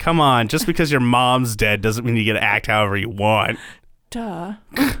 Yeah. Come on. Just because your mom's dead doesn't mean you get to act however you want. Duh.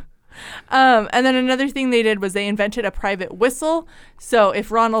 And then another thing they did was they invented a private whistle. So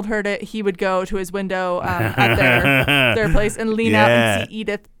if Ronald heard it, he would go to his window at their place and lean out and see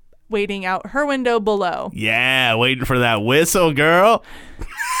Edith waiting out her window below. Yeah. Waiting for that whistle, girl.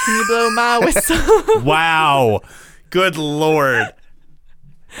 Can you blow my whistle? Wow. Good Lord.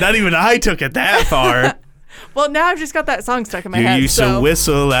 Not even I took it that far. Well, now I've just got that song stuck in my You head. used So to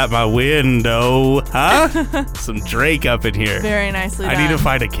whistle at my window. Huh? Some Drake up in here. very nicely done. I need to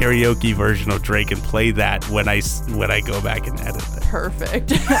find a karaoke version of Drake and play that when I go back and edit it.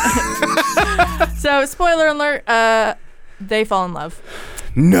 Perfect. So, spoiler alert, they fall in love.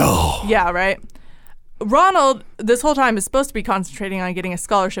 No. Yeah, right. Ronald, this whole time, is supposed to be concentrating on getting a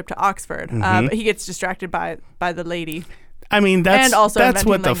scholarship to Oxford, but he gets distracted by the lady. I mean, that's And also that's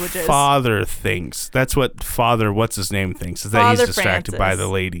what inventing the languages. father thinks. That's what father, what's his name, thinks, is that Father he's distracted by Francis. the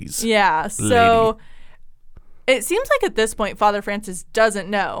ladies. Yeah, so it seems like at this point, Father Francis doesn't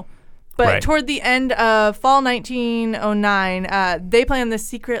know. But Right. toward the end of fall 1909, they plan this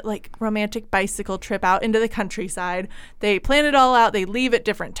secret, like, romantic bicycle trip out into the countryside. They plan it all out. They leave at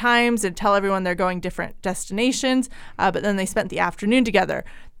different times and tell everyone they're going different destinations. But then they spent the afternoon together.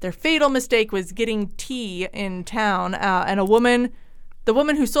 Their fatal mistake was getting tea in town, and the woman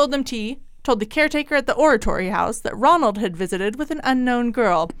who sold them tea told the caretaker at the Oratory House that Ronald had visited with an unknown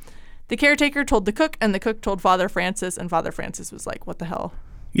girl. The caretaker told the cook, and the cook told Father Francis, and Father Francis was like, what the hell?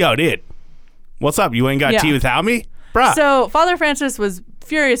 Yo, dude. What's up? You ain't got Yeah. tea without me? Bruh. So Father Francis was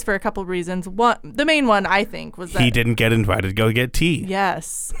furious for a couple reasons. The main one, I think, was that he didn't get invited to go get tea.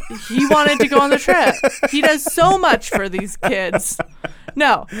 yes, he wanted to go on the trip. He does so much for these kids.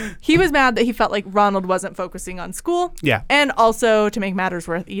 No, he was mad that he felt like Ronald wasn't focusing on school. Yeah. And also, to make matters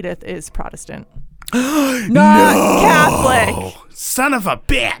worse, Edith is Protestant. Not Catholic. Oh, son of a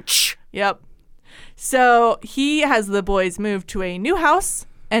bitch. Yep. So he has the boys move to a new house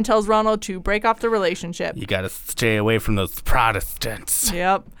and tells Ronald to break off the relationship. You got to stay away from those Protestants.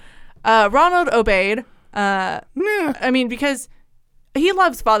 Yep. Ronald obeyed. Nah. I mean, because he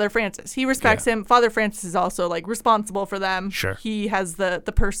loves Father Francis. He respects him. Father Francis is also like responsible for them. Sure. He has the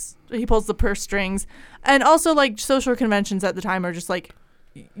purse. He pulls the purse strings, and also like social conventions at the time are just like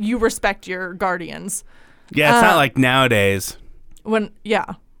you respect your guardians. Yeah, it's not like nowadays.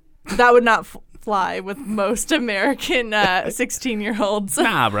 That would not fly with most American 16-year-olds.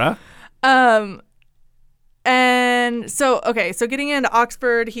 Nah, bruh. And so getting into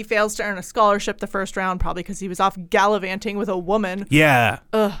Oxford, he fails to earn a scholarship the first round, probably because he was off gallivanting with a woman. Yeah.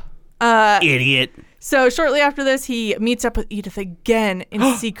 Idiot. So shortly after this, he meets up with Edith again in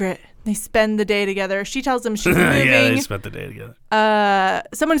secret. They spend the day together. She tells him she's moving. Yeah, they spent the day together.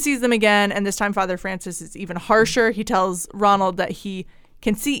 Someone sees them again, and this time Father Francis is even harsher. He tells Ronald that he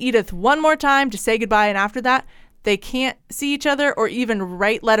can see Edith one more time to say goodbye, and after that, they can't see each other or even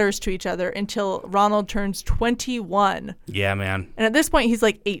write letters to each other until Ronald turns 21. Yeah, man. And at this point, he's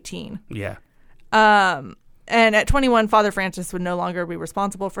like 18. Yeah. And at 21, Father Francis would no longer be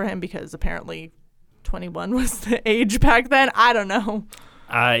responsible for him because apparently 21 was the age back then. I don't know.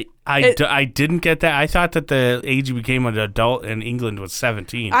 I didn't get that. I thought that the age you became an adult in England was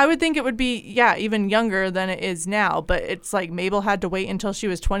 17. I would think it would be, even younger than it is now. But it's like Mabel had to wait until she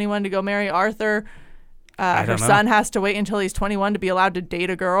was 21 to go marry Arthur. Her don't know. son has to wait until he's 21 to be allowed to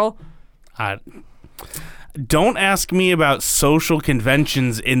date a girl. Don't ask me about social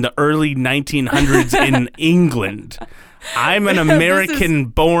conventions in the early 1900s in England. I'm an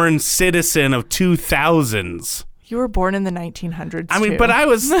American-born citizen of 2000s. You were born in the 1900s, I mean, too. but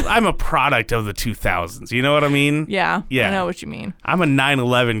I'm a product of the 2000s. You know what I mean? Yeah. Yeah. I know what you mean. I'm a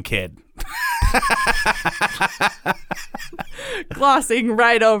 9/11 kid. Glossing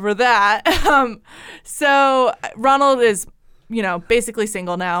right over that. So Ronald is, basically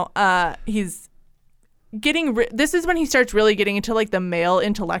single now. He's this is when he starts really getting into like the male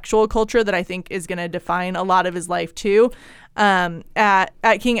intellectual culture that I think is going to define a lot of his life too. At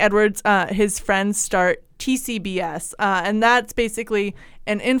King Edward's, his friends start TCBS, and that's basically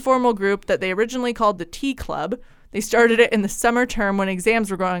an informal group that they originally called the Tea Club. They started it in the summer term when exams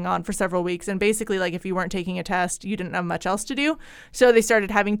were going on for several weeks, and basically, like, if you weren't taking a test, you didn't have much else to do. So they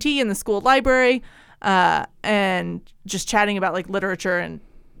started having tea in the school library, and just chatting about like literature and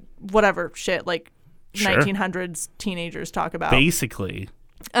whatever shit like Sure. 1900s teenagers talk about. Basically,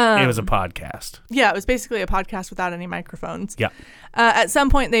 it was a podcast. Yeah, it was basically a podcast without any microphones. Yeah. At some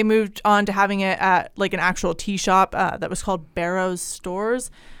point, they moved on to having it at like an actual tea shop that was called Barrow's Stores.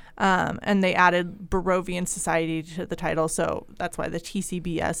 And they added Barrovian Society to the title, so that's why the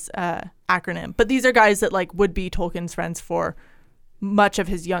TCBS acronym. But these are guys that like would be Tolkien's friends for much of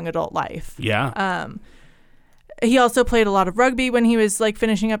his young adult life. Yeah. He also played a lot of rugby when he was like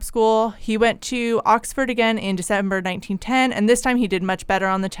finishing up school. He went to Oxford again in December 1910, and this time he did much better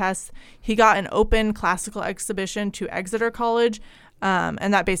on the tests. He got an open classical exhibition to Exeter College,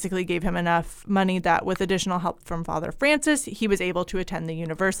 and that basically gave him enough money that with additional help from Father Francis, he was able to attend the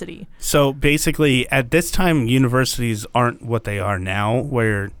university. So basically, at this time, universities aren't what they are now,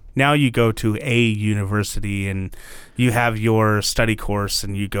 where now you go to a university and you have your study course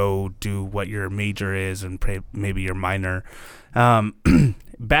and you go do what your major is and maybe your minor.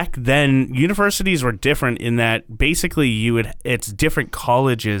 Back then, universities were different in that basically it's different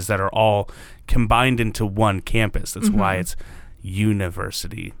colleges that are all combined into one campus. That's why it's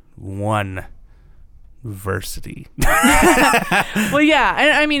university. One versity. Well, yeah.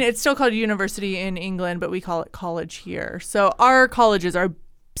 And I mean, it's still called university in England, but we call it college here. So our colleges are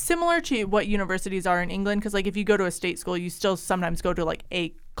similar to what universities are in England, because like if you go to a state school, you still sometimes go to like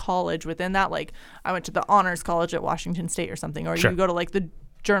a college within that. Like I went to the honors college at Washington State or something, or Sure. you go to like the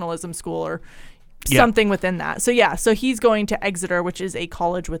journalism school or something within that. So yeah, so he's going to Exeter, which is a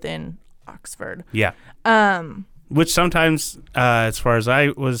college within Oxford. Yeah. Which sometimes, as far as I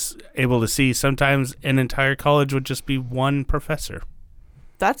was able to see, sometimes an entire college would just be one professor.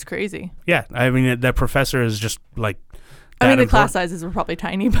 That's crazy. Yeah. I mean, that professor is just like I mean, the important. class sizes were probably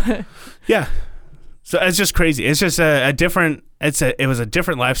tiny, but Yeah. So it's just crazy. It's just a different, it was a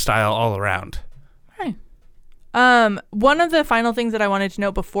different lifestyle all around. right. One of the final things that I wanted to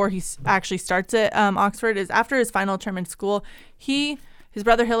note before he actually starts at Oxford is after his final term in school, his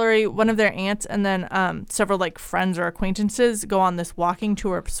brother Hilary, one of their aunts, and then several like friends or acquaintances go on this walking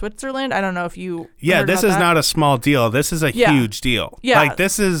tour of Switzerland. I don't know if you heard This about is that. not a small deal. This is a Yeah. huge deal. Yeah. Like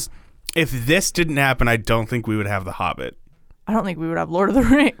if this didn't happen, I don't think we would have The Hobbit. I don't think we would have Lord of the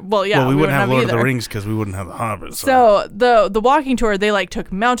Rings. Well, yeah, Well, we wouldn't have Lord of either. the Rings because we wouldn't have The Hobbit. So the walking tour, they like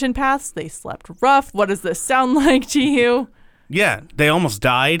took mountain paths. They slept rough. What does this sound like to you? Yeah, they almost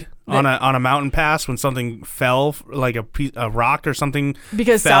died on a mountain pass when something fell, like a rock or something.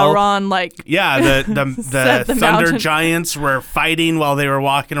 Because fell. Sauron like Yeah, the Set the thunder mountain. giants were fighting while they were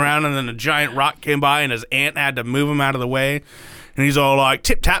walking around, and then a giant rock came by, and his aunt had to move him out of the way. And he's all like,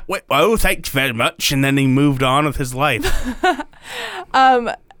 tip tap, whoa, thanks very much. And then he moved on with his life.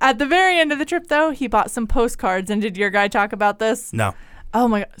 At the very end of the trip, though, he bought some postcards. And did your guy talk about this? No. Oh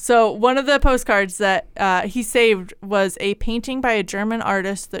my God. So one of the postcards that he saved was a painting by a German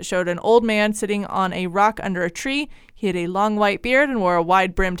artist that showed an old man sitting on a rock under a tree. He had a long white beard and wore a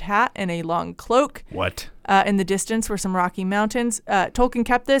wide-brimmed hat and a long cloak. What? In the distance were some rocky mountains. Tolkien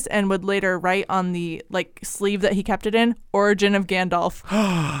kept this and would later write on the sleeve that he kept it in, "Origin of Gandalf."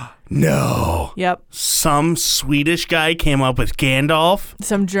 No. Yep. Some Swedish guy came up with Gandalf.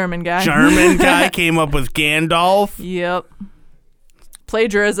 Some German guy. German guy came up with Gandalf. Yep.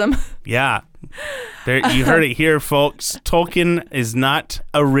 Plagiarism. Yeah. You heard it here, folks. Tolkien is not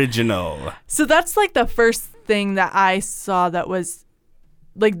original. So that's like the first thing that I saw that was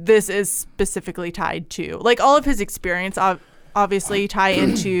like this is specifically tied to. Like all of his experience obviously tie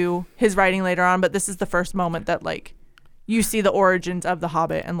into his writing later on, but this is the first moment that like you see the origins of The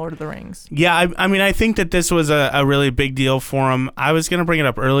Hobbit and Lord of the Rings. Yeah, I mean, I think that this was a really big deal for him. I was going to bring it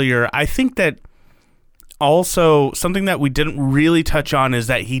up earlier. I think that also something that we didn't really touch on is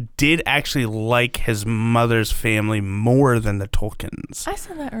that he did actually like his mother's family more than the Tolkiens. I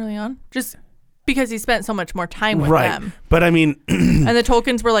said that early on. Just because he spent so much more time with right. them. But I mean, And the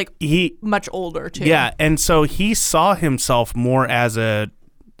Tolkiens were like he much older too. yeah, and so he saw himself more as a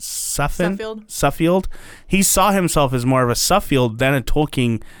Suffield. He saw himself as more of a Suffield than a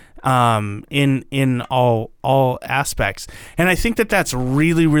Tolkien in all aspects. And I think that that's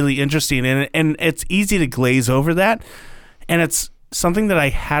really, really interesting. And it's easy to glaze over that. And it's something that I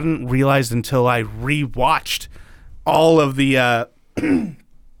hadn't realized until I rewatched all of the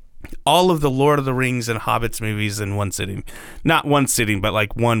Lord of the Rings and Hobbits movies in one sitting. Not one sitting, but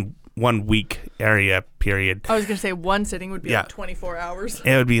like one week area period. I was going to say one sitting would be Yeah. like 24 hours.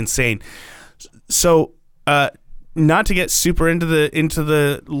 It would be insane. So, not to get super into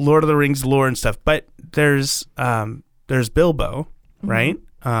the Lord of the Rings lore and stuff, but there's Bilbo, right?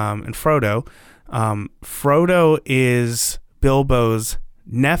 And Frodo. Frodo is Bilbo's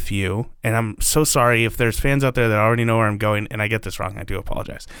nephew, and I'm so sorry if there's fans out there that already know where I'm going and I get this wrong. I do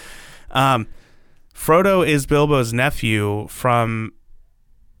apologize. Frodo is Bilbo's nephew from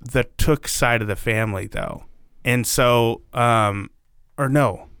the Took side of the family, though. And so, or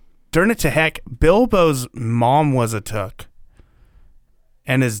no, darn it to heck, Bilbo's mom was a Took,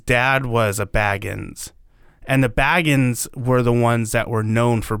 and his dad was a Baggins. And the Baggins were the ones that were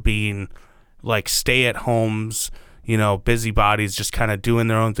known for being like stay-at-homes, busybodies, just kind of doing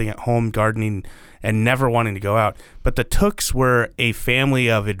their own thing at home, gardening, and never wanting to go out. But the Tooks were a family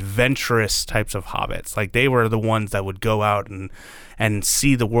of adventurous types of hobbits. Like, they were the ones that would go out and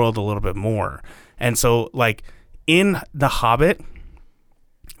see the world a little bit more. And so, like, in The Hobbit,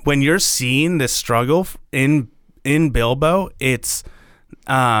 when you're seeing this struggle in Bilbo, it's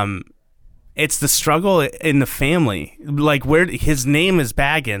the struggle in the family, like where his name is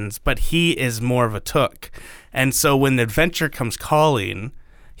Baggins, but he is more of a Took. And so when the adventure comes calling,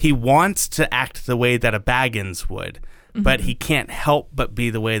 he wants to act the way that a Baggins would, but he can't help but be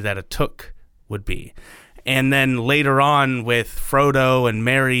the way that a Took would be. And then later on with Frodo and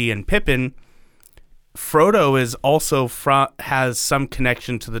Merry and Pippin, Frodo is also has some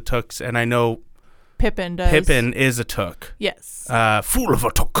connection to the Tooks, and I know Pippin does. Pippin is a Took. Yes. Fool of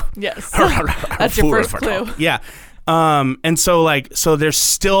a Took. Yes. That's your first clue. Yeah. And so there's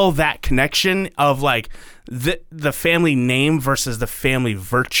still that connection of like the family name versus the family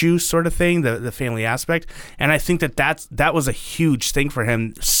virtue sort of thing, the family aspect. And I think that was a huge thing for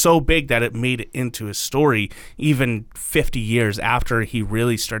him, so big that it made it into his story even 50 years after he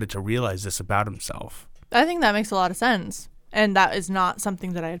really started to realize this about himself. I think that makes a lot of sense. And that is not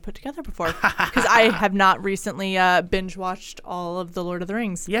something that I had put together before, because I have not recently binge watched all of the Lord of the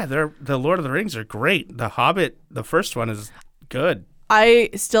Rings. Yeah, the Lord of the Rings are great. The Hobbit, the first one, is good. I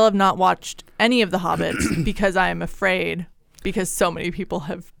still have not watched any of the Hobbits because I am afraid, because so many people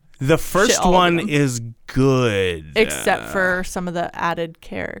have. The first one is good, except for some of the added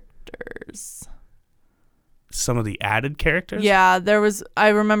characters. Some of the added characters? Yeah, I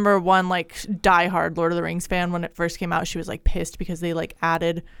remember one like diehard Lord of the Rings fan when it first came out. She was like pissed because they like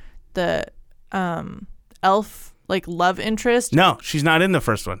added the elf like love interest. No, she's not in the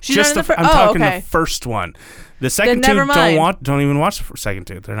first one. She's not in the I'm talking okay. the first one. The second two, don't even watch the second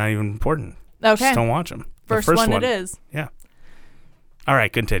two. They're not even important. Okay. Just don't watch them. First one it is. Yeah. All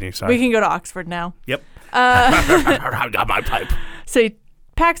right, continue. Sorry. We can go to Oxford now. Yep. I got my pipe. So he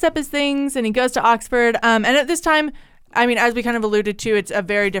packs up his things and he goes to Oxford. And at this time, I mean, as we kind of alluded to, it's a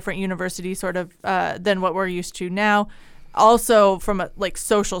very different university sort of than what we're used to now. Also from a like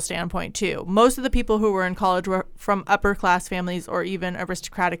social standpoint too. Most of the people who were in college were from upper class families or even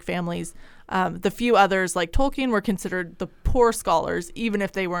aristocratic families. The few others like Tolkien were considered the poor scholars, even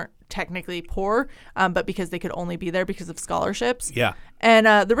if they weren't technically poor, but because they could only be there because of scholarships. Yeah.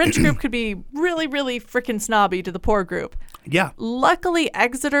 And the rich group could be really, really freaking snobby to the poor group. Yeah. Luckily,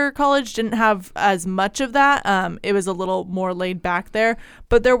 Exeter College didn't have as much of that. It was a little more laid back there,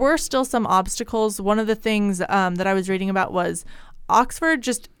 but there were still some obstacles. One of the things that I was reading about was Oxford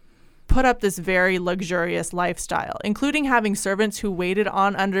just put up this very luxurious lifestyle, including having servants who waited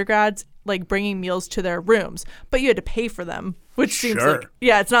on undergrads, like bringing meals to their rooms, but you had to pay for them, which seems like,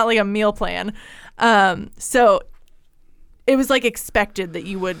 yeah, it's not like a meal plan. So it was like expected that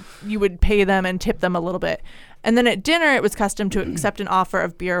you would pay them and tip them a little bit. And then at dinner, it was custom to accept an offer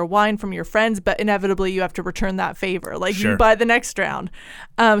of beer or wine from your friends, but inevitably you have to return that favor, like you buy the next round.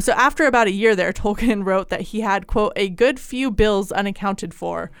 So after about a year there, Tolkien wrote that he had, quote, a good few bills unaccounted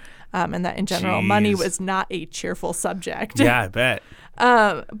for, and that in general, money was not a cheerful subject. Yeah, I bet.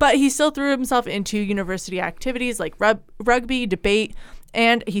 But he still threw himself into university activities like rugby, debate,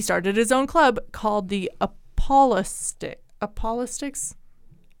 and he started his own club called the Apollistics.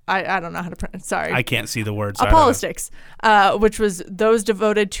 I don't know how to pronounce. Sorry. I can't see the words. So I don't know. Apologistics, which was those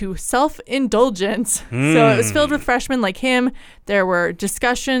devoted to self-indulgence. So it was filled with freshmen like him. There were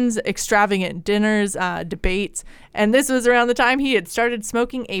discussions, extravagant dinners, debates, and this was around the time he had started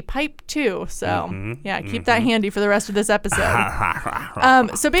smoking a pipe too. So keep that handy for the rest of this episode.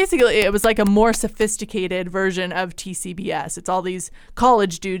 So basically, it was like a more sophisticated version of TCBS. It's all these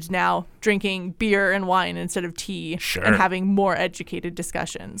college dudes now drinking beer and wine instead of tea and having more educated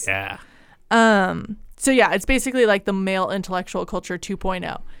discussions. Yeah. So yeah, it's basically like the male intellectual culture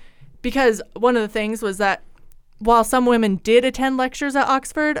 2.0. Because one of the things was that while some women did attend lectures at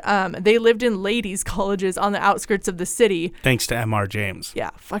Oxford, they lived in ladies' colleges on the outskirts of the city. Thanks to M.R. James.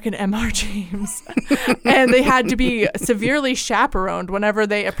 Yeah, fucking M.R. James. And they had to be severely chaperoned whenever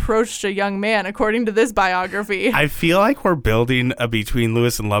they approached a young man, according to this biography. I feel like we're building a Between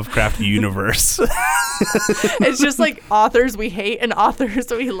Lewis and Lovecraft universe. It's just like authors we hate and authors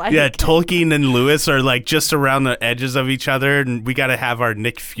we like. Yeah, Tolkien and Lewis are like just around the edges of each other, and we got to have our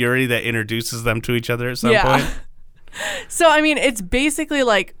Nick Fury that introduces them to each other at some point. So, I mean, it's basically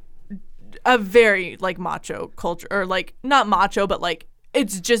like a very like macho culture, or like not macho, but like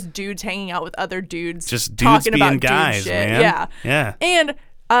it's just dudes hanging out with other dudes. Just dudes talking being about guys, dude shit. man. Yeah. Yeah. And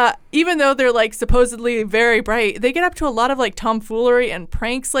even though they're like supposedly very bright, they get up to a lot of like tomfoolery and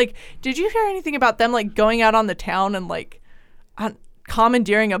pranks. Like, did you hear anything about them like going out on the town and like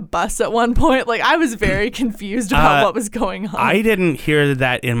commandeering a bus at one point? Like, I was very confused about what was going on. I didn't hear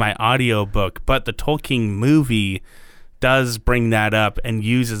that in my audiobook, but the Tolkien movie does bring that up and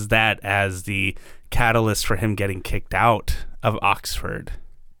uses that as the catalyst for him getting kicked out of Oxford.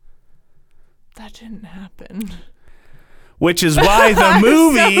 That didn't happen. Which is why the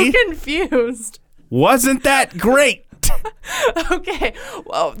movie I'm so confused. Wasn't that great. Okay.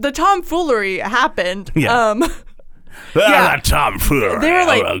 Well, the tomfoolery happened. Yeah. Tomfoolery. They were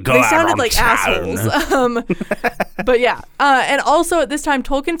like, they sounded like assholes. But yeah. And also at this time,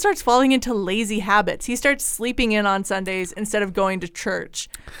 Tolkien starts falling into lazy habits. He starts sleeping in on Sundays instead of going to church.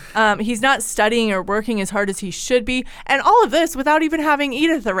 He's not studying or working as hard as he should be. And all of this without even having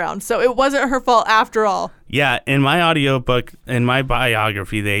Edith around. So it wasn't her fault after all. Yeah. In my audiobook, in my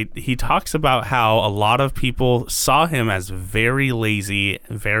biography, he talks about how a lot of people saw him as very lazy,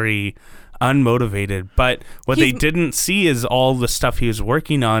 very unmotivated, but what they didn't see is all the stuff he was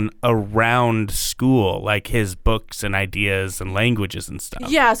working on around school, like his books and ideas and languages and stuff.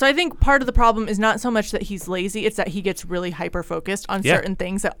 Yeah, so I think part of the problem is not so much that he's lazy, it's that he gets really hyper-focused on certain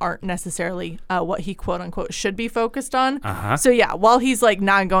things that aren't necessarily what he quote-unquote should be focused on. So yeah, while he's like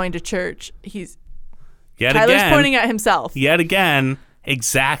not going to church, Tyler's pointing at himself. Yet again,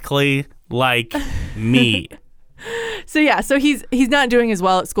 exactly like me. So yeah, so he's not doing as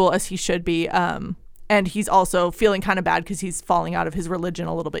well at school as he should be, and he's also feeling kind of bad because he's falling out of his religion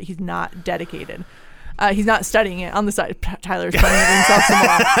a little bit. He's not dedicated. He's not studying it on the side. Tyler's pointing at himself some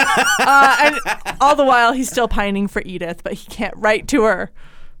more. And all the while, he's still pining for Edith, but he can't write to her.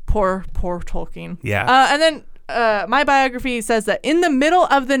 Poor Tolkien. Yeah. And then my biography says that in the middle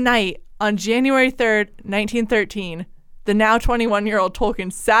of the night on January 3rd, 1913, the now 21-year-old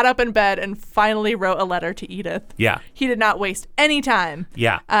Tolkien sat up in bed and finally wrote a letter to Edith. Yeah. He did not waste any time.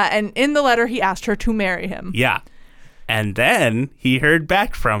 Yeah. And in the letter, he asked her to marry him. Yeah. And then he heard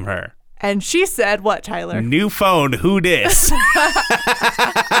back from her. And she said, what, Tyler? New phone, who dis?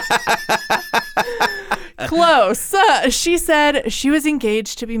 Close. She said she was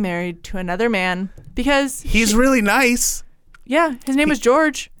engaged to be married to another man because... He's really nice. Yeah, his name was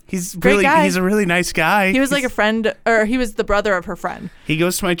George. He's guy. He's a really nice guy. He was like a friend, or he was the brother of her friend. He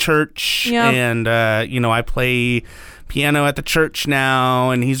goes to my church, and I play piano at the church now,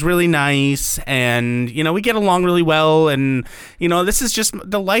 and he's really nice, and we get along really well, and this is just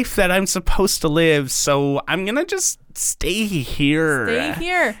the life that I'm supposed to live, so I'm gonna just stay here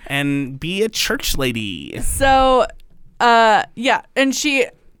and be a church lady. So, and she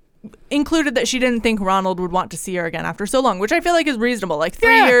included that she didn't think Ronald would want to see her again after so long, which I feel like is reasonable. Like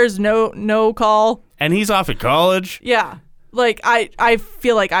 3 years, no call. And he's off at college. Yeah. Like, I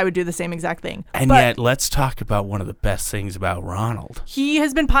feel like I would do the same exact thing. And yet, let's talk about one of the best things about Ronald. He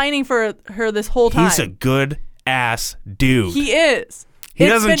has been pining for her this whole time. He's a good-ass dude. He is. He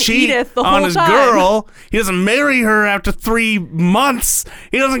doesn't cheat on his girl. He doesn't marry her after 3 months.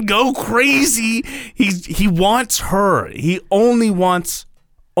 He doesn't go crazy. He wants her. He only wants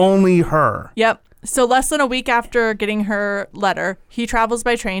only her. Yep. So less than a week after getting her letter, he travels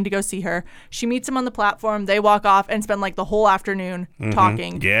by train to go see her. She meets him on the platform. They walk off and spend like the whole afternoon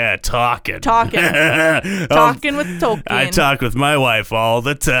talking. Yeah, talking. Talking with Tolkien. I talk with my wife all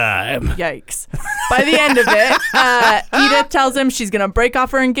the time. Yikes. By the end of it, Edith tells him she's going to break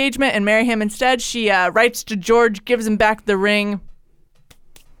off her engagement and marry him instead. She writes to George, gives him back the ring.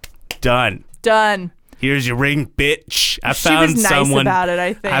 Done. Here's your ring, bitch. I found was nice someone about it,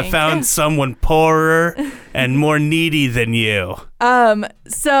 I think. I found someone poorer and more needy than you.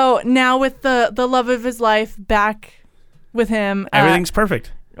 So now with the love of his life back with him, Everything's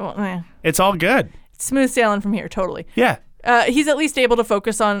perfect. well, It's all good. smooth sailing from here, totally. Yeah. He's at least able to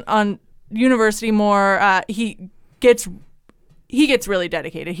focus on university more. He gets really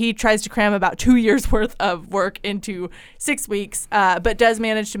dedicated. He tries to cram about 2 years worth of work into 6 weeks, but does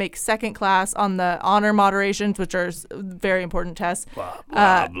manage to make second class on the honor moderations, which are very important tests. Blah,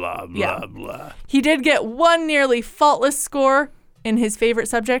 blah, yeah. blah, blah. He did get one nearly faultless score in his favorite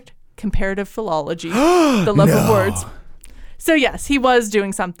subject, comparative philology, the love of words. So yes, he was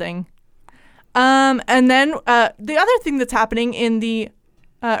doing something. And then the other thing that's happening in the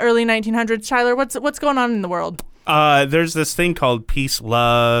early 1900s, Tyler, what's going on in the world? There's this thing called peace,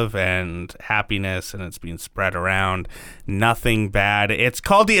 love, and happiness, and it's being spread around. Nothing bad. It's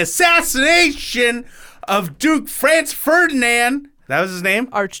called the assassination of Duke Franz Ferdinand. That was his name?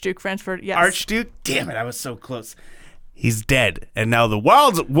 Archduke Franz Ferdinand, yes. Archduke? Damn it, I was so close. He's dead, and now the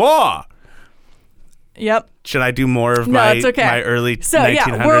world's at war. Yep. Should I do more of it's okay. my early So 1900s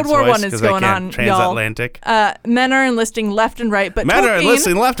yeah, World War voice? I is 'Cause going I can't. on, Transatlantic. y'all. Men are enlisting left and right, but Men are Tolkien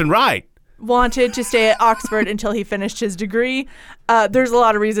enlisting left and right. wanted to stay at Oxford until he finished his degree. There's a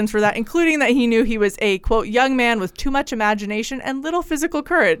lot of reasons for that, including that he knew he was a, quote, young man with too much imagination and little physical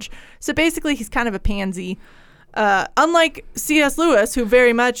courage. So basically, he's kind of a pansy. Unlike C.S. Lewis, who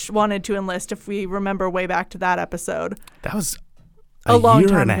very much wanted to enlist, if we remember way back to that episode. That was a long year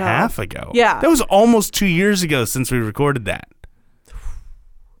time and a ago. half ago. Yeah. That was almost 2 years ago since we recorded that.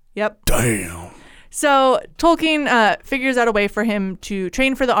 Yep. Damn. So Tolkien figures out a way for him to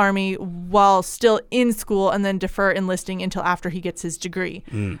train for the army while still in school and then defer enlisting until after he gets his degree.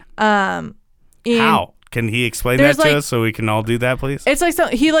 How? Can he explain that to us so we can all do that, please? It's like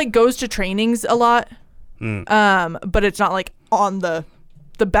he like goes to trainings a lot, but it's not like on the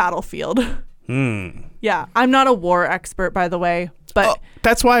battlefield. Yeah, I'm not a war expert, by the way, but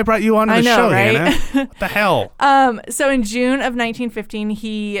that's why I brought you on the show, right? Hannah. What the hell? So in June of 1915,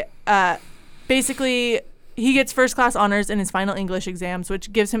 he basically he gets first class honors in his final English exams,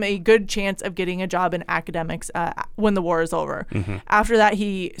 which gives him a good chance of getting a job in academics when the war is over. After that,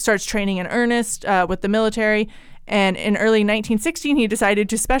 he starts training in earnest with the military. And in early 1916, he decided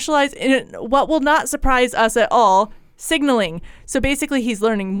to specialize in what will not surprise us at all, signaling. So basically, he's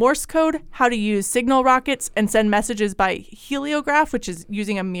learning Morse code, how to use signal rockets and send messages by heliograph, which is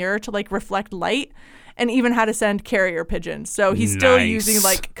using a mirror to like reflect light, and even how to send carrier pigeons. So he's still using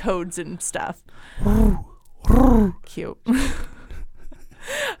like codes and stuff. Cute.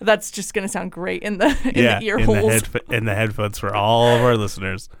 That's just going to sound great in the ear holes. In the headphones for all of our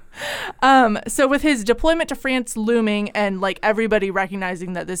listeners. So with his deployment to France looming and like everybody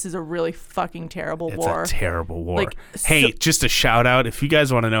recognizing that this is a really fucking terrible war. It's a terrible war. Like, hey, just a shout out. If you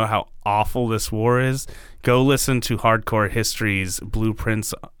guys want to know how awful this war is, go listen to Hardcore History's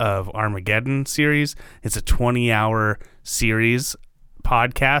Blueprints of Armageddon series. It's a 20-hour series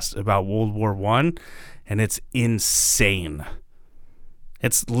podcast about World War I, and it's insane.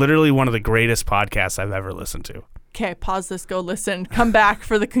 It's literally one of the greatest podcasts I've ever listened to. Okay, pause this, go listen, come back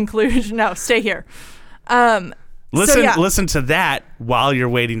for the conclusion. No, stay here. Listen to that while you're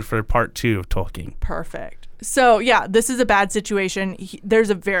waiting for part 2 of Tolkien. Perfect. So yeah, this is a bad situation.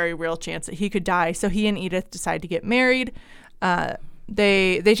 There's a very real chance that he could die. So he and Edith decide to get married.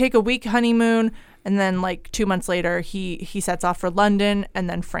 They take a week honeymoon, and then like 2 months later, he sets off for London and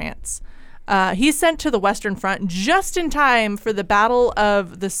then France. He's sent to the Western Front just in time for the Battle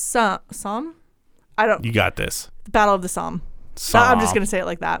of the Somme. You got this. The Battle of the Somme. I'm just gonna say it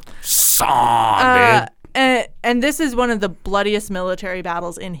like that. Somme, dude. And this is one of the bloodiest military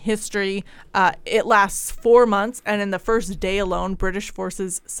battles in history. It lasts 4 months, and in the first day alone, British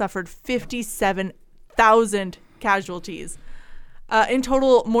forces suffered 57,000 casualties. In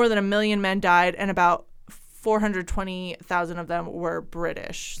total, more than 1 million men died, and about 420,000 of them were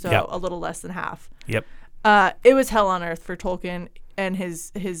British, so a little less than half. Yep. It was hell on earth for Tolkien and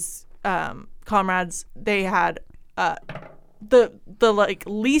his comrades. They had the like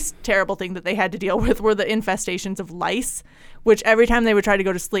least terrible thing that they had to deal with were the infestations of lice, which every time they would try to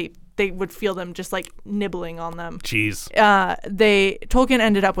go to sleep, they would feel them just like nibbling on them. Jeez. Tolkien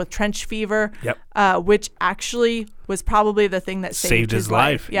ended up with trench fever, which actually was probably the thing that saved his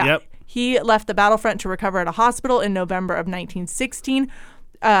life. Yeah. Yep. He left the battlefront to recover at a hospital in November of 1916.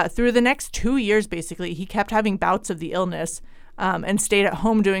 Through the next 2 years, basically, he kept having bouts of the illness and stayed at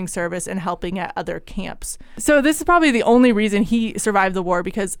home doing service and helping at other camps. So this is probably the only reason he survived the war,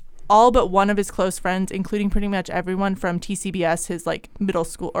 because all but one of his close friends, including pretty much everyone from TCBS, his like middle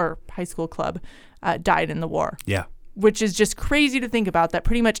school or high school club, died in the war. Yeah. Which is just crazy to think about, that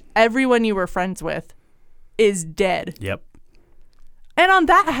pretty much everyone you were friends with is dead. Yep. And on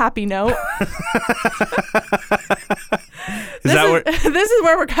that happy note, this is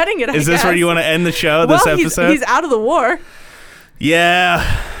where we're cutting it, I guess. Is this where you want to end the show, this episode? He's out of the war.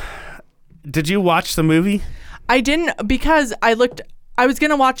 Yeah. Did you watch the movie? I didn't, because I was going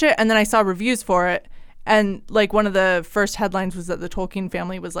to watch it, and then I saw reviews for it. And like one of the first headlines was that the Tolkien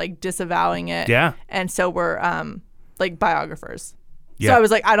family was like disavowing it. Yeah. And so were like biographers. Yeah. So I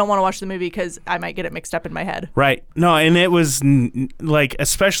was like, I don't want to watch the movie because I might get it mixed up in my head. Right. No, and it was like,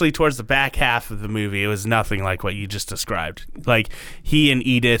 especially towards the back half of the movie, it was nothing like what you just described. Like, he and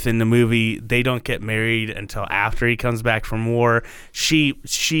Edith in the movie, they don't get married until after he comes back from war.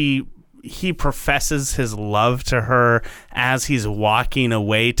 He professes his love to her as he's walking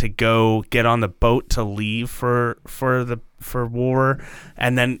away to go get on the boat to leave for war,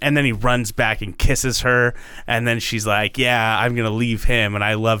 and then he runs back and kisses her, and then she's like, yeah, I'm gonna leave him and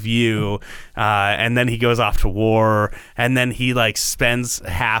I love you, and then he goes off to war, and then he like spends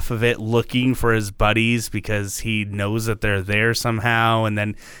half of it looking for his buddies because he knows that they're there somehow, and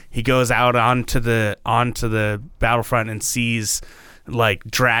then he goes out onto the battlefront and sees like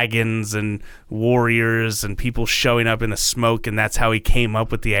dragons and warriors and people showing up in the smoke, and that's how he came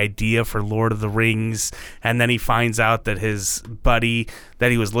up with the idea for Lord of the Rings. And then he finds out that his buddy that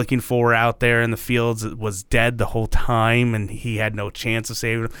he was looking for out there in the fields was dead the whole time, and he had no chance of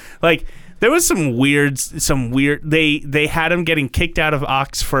saving him. Like, there was some weird they had him getting kicked out of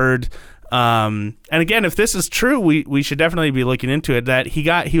Oxford. And again, if this is true, we should definitely be looking into it, that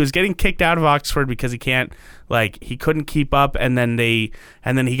he was getting kicked out of Oxford because he couldn't keep up, and then he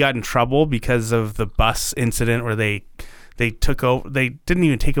got in trouble because of the bus incident where they took over. They didn't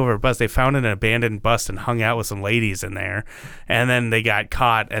even take over a bus. They found an abandoned bus and hung out with some ladies in there, and then they got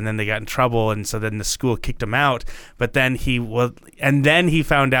caught, and then they got in trouble, and so then the school kicked him out. But then he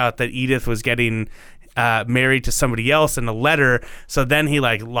found out that Edith was getting married to somebody else in a letter, so then he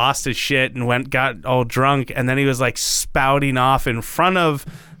like lost his shit and got all drunk, and then he was like spouting off in front of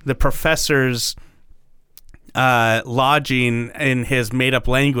the professor's lodging in his made-up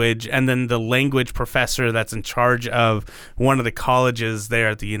language, and then the language professor that's in charge of one of the colleges there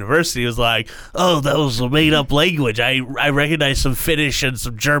at the university was like, oh, that was a made-up language. I recognize some Finnish and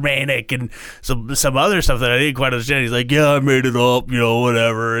some Germanic and some other stuff that I didn't quite understand. He's like, yeah, I made it up,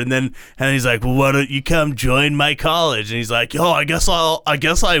 whatever. And then he's like, well, why don't you come join my college? And he's like, yo, I guess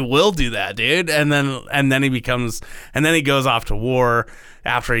I will do that, dude. And then he goes off to war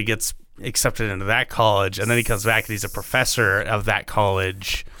after he gets accepted into that college, and then he comes back and he's a professor of that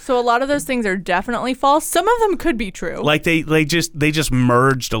college. So a lot of those things are definitely false. Some of them could be true. Like they just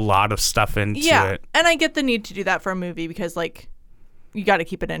merged a lot of stuff into it. And I get the need to do that for a movie because like you got to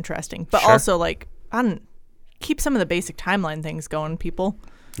keep it interesting, but sure. Also like keep some of the basic timeline things going, people.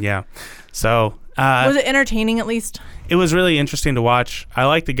 Yeah. So was it entertaining at least? It was really interesting to watch. I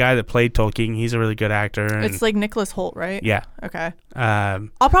like the guy that played Tolkien. He's a really good actor. It's like Nicholas Hoult, right? Yeah. Okay.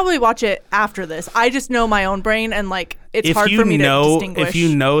 I'll probably watch it after this. I just know my own brain, and like it's hard for me to distinguish. If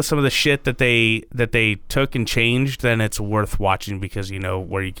you know some of the shit that they took and changed, then it's worth watching because you know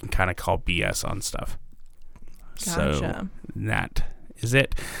where you can kind of call BS on stuff. Gotcha. So that is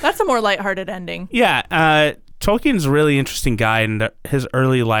it. That's a more lighthearted ending. Yeah. Tolkien's a really interesting guy, and his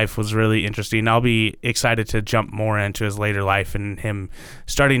early life was really interesting. I'll be excited to jump more into his later life and him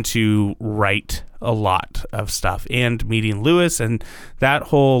starting to write a lot of stuff and meeting Lewis and that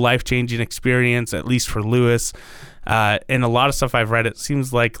whole life-changing experience, at least for Lewis. And a lot of stuff I've read, it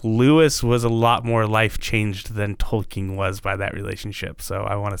seems like Lewis was a lot more life-changed than Tolkien was by that relationship. So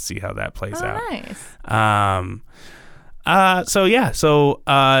I want to see how that plays out. Nice. So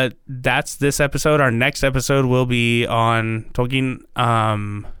that's this episode. Our next episode will be on Tolkien,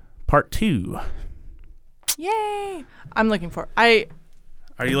 part 2. Yay! I'm looking for. Are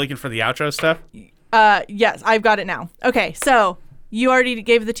you looking for the outro stuff? Yes, I've got it now. Okay, so you already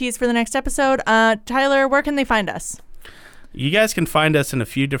gave the tease for the next episode. Tyler, where can they find us? You guys can find us in a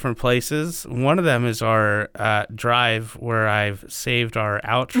few different places. One of them is our drive where I've saved our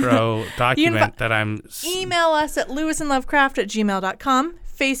outro document that I'm... Email us at lewisandlovecraft@gmail.com.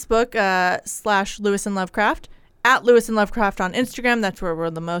 Facebook / Lewis and Lovecraft, at Lewis and Lovecraft on Instagram. That's where we're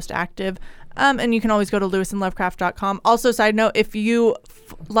the most active. And you can always go to lewisandlovecraft.com. Also, side note, if you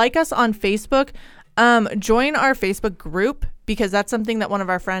like us on Facebook, join our Facebook group, because that's something that one of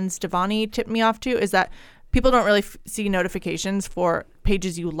our friends, Devani, tipped me off to, is that people don't really see notifications for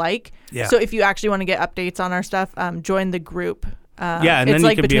pages you like. Yeah. So if you actually want to get updates on our stuff, join the group. And then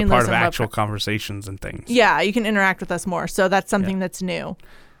you can be a part of actual conversations and things. Yeah, you can interact with us more. So that's something that's new.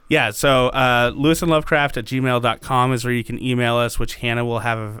 Yeah, so lewisandlovecraft@gmail.com is where you can email us, which Hannah will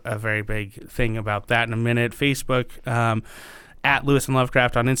have a very big thing about that in a minute. Facebook, at Lewis and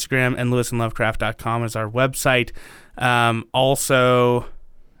Lovecraft on Instagram, and lewisandlovecraft.com is our website. Also,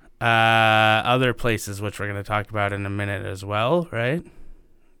 other places, which we're going to talk about in a minute as well, right?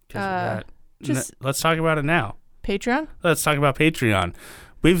 Let's talk about it now. Patreon? Let's talk about Patreon.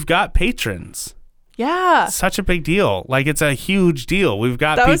 We've got patrons. Yeah. Such a big deal. Like, it's a huge deal. We've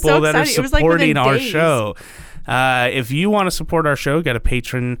got That people that are supporting our days. show. If you want to support our show, go to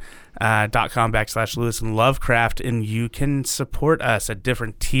patreon.com/Lewis and Lovecraft, and you can support us at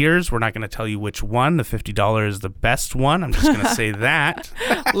different tiers. We're not going to tell you which one. The $50 is the best one. I'm just going to say that.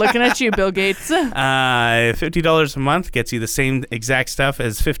 Looking at you, Bill Gates. $50 a month gets you the same exact stuff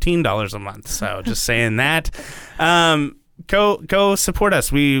as $15 a month. So just saying that. Go support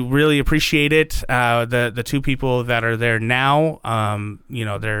us. We really appreciate it. The two people that are there now,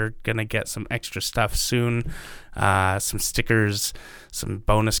 they're gonna get some extra stuff soon, some stickers, some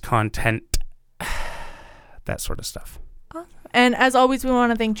bonus content, that sort of stuff. And as always, we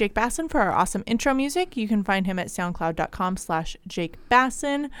want to thank Jake Basson for our awesome intro music. You can find him at soundcloud.com/Jake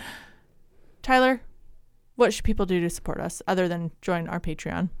Basson. Tyler, what should people do to support us other than join our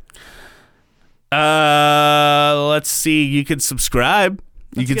Patreon? Let's see. You can subscribe.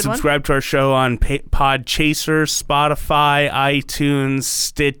 You can subscribe to our show on Podchaser, Spotify, iTunes,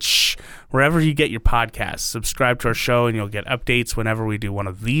 Stitch, wherever you get your podcasts. Subscribe to our show, and you'll get updates whenever we do one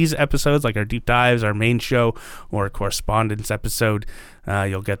of these episodes, like our deep dives, our main show, or a correspondence episode.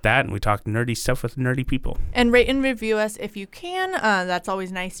 You'll get that, and we talk nerdy stuff with nerdy people. And rate and review us if you can. That's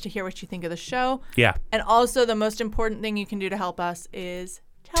always nice to hear what you think of the show. Yeah. And also, the most important thing you can do to help us is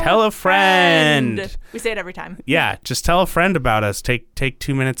tell a friend. We say it every time. Yeah, just tell a friend about us. Take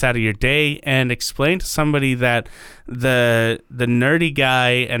 2 minutes out of your day and explain to somebody that the nerdy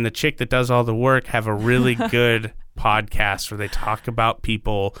guy and the chick that does all the work have a really good podcast where they talk about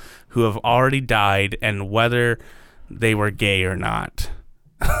people who have already died and whether they were gay or not.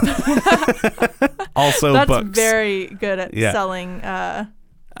 Also, that's books. very good at selling.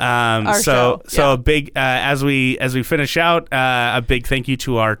 So a big as we finish out, a big thank you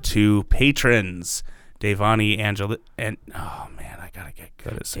to our two patrons, Davani, Angela, and oh man, I gotta get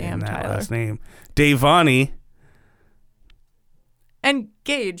good at saying that last name, Davani and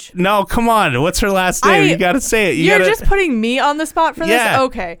Gage. No, come on, what's her last name? You gotta say it. You're just putting me on the spot for this. Yeah.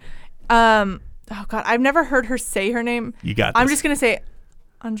 Okay. Oh God, I've never heard her say her name. You got this. I'm just gonna say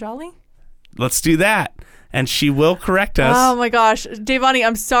Anjali. Let's do that. And she will correct us. Oh my gosh, Davani,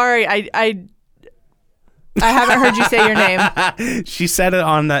 I'm sorry. I haven't heard you say your name. She said it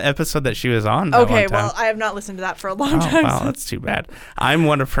on the episode that she was on. Okay, well, I have not listened to that for a long time. Wow, that's too bad. I'm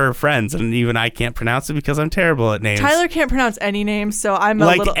one of her friends, and even I can't pronounce it because I'm terrible at names. Tyler can't pronounce any name, so I'm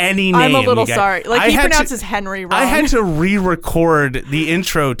any name. I'm a little sorry. Like, he pronounces Henry wrong. I had to re-record the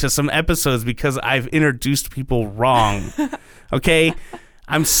intro to some episodes because I've introduced people wrong. Okay?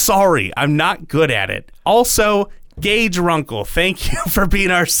 I'm sorry. I'm not good at it. Also, Gage Runkle, thank you for being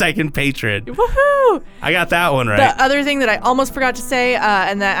our second patron. Woohoo! I got that one right. The other thing that I almost forgot to say,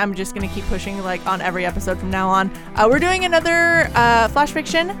 and that I'm just going to keep pushing like on every episode from now on, we're doing another Flash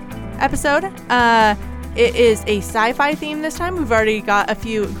Fiction episode. It is a sci-fi theme this time. We've already got a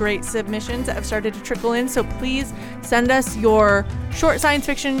few great submissions that have started to trickle in, so please send us your short science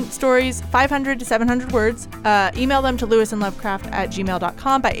fiction stories, 500 to 700 words. Email them to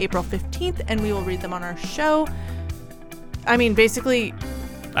lewisandlovecraft@gmail.com by April 15th, and we will read them on our show. I mean, basically,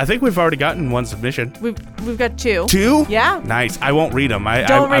 I think we've already gotten one submission. We've got two. Two? Yeah. Nice. I won't read them.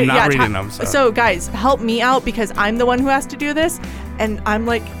 I'm not reading them. So guys, help me out because I'm the one who has to do this, and I'm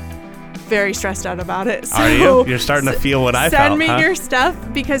like very stressed out about it. So are you? You're starting to feel what I felt. Send me your stuff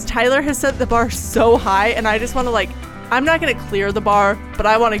because Tyler has set the bar so high, and I just want to I'm not going to clear the bar, but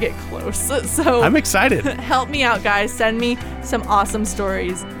I want to get close. So I'm excited. Help me out, guys. Send me some awesome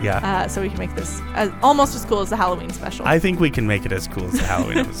stories. Yeah. So we can make this almost as cool as the Halloween special. I think we can make it as cool as the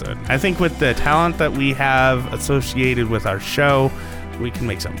Halloween episode. I think with the talent that we have associated with our show, we can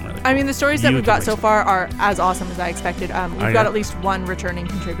make something really cool. I mean, the stories that we've got so far are as awesome as I expected. We've got at least one returning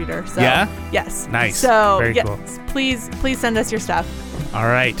contributor. So, yeah? Yes. Nice. So, very cool. Please send us your stuff. All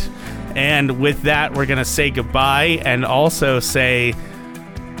right. And with that, we're going to say goodbye and also say,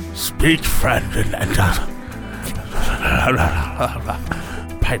 speak, friend, and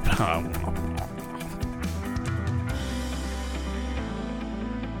pipe.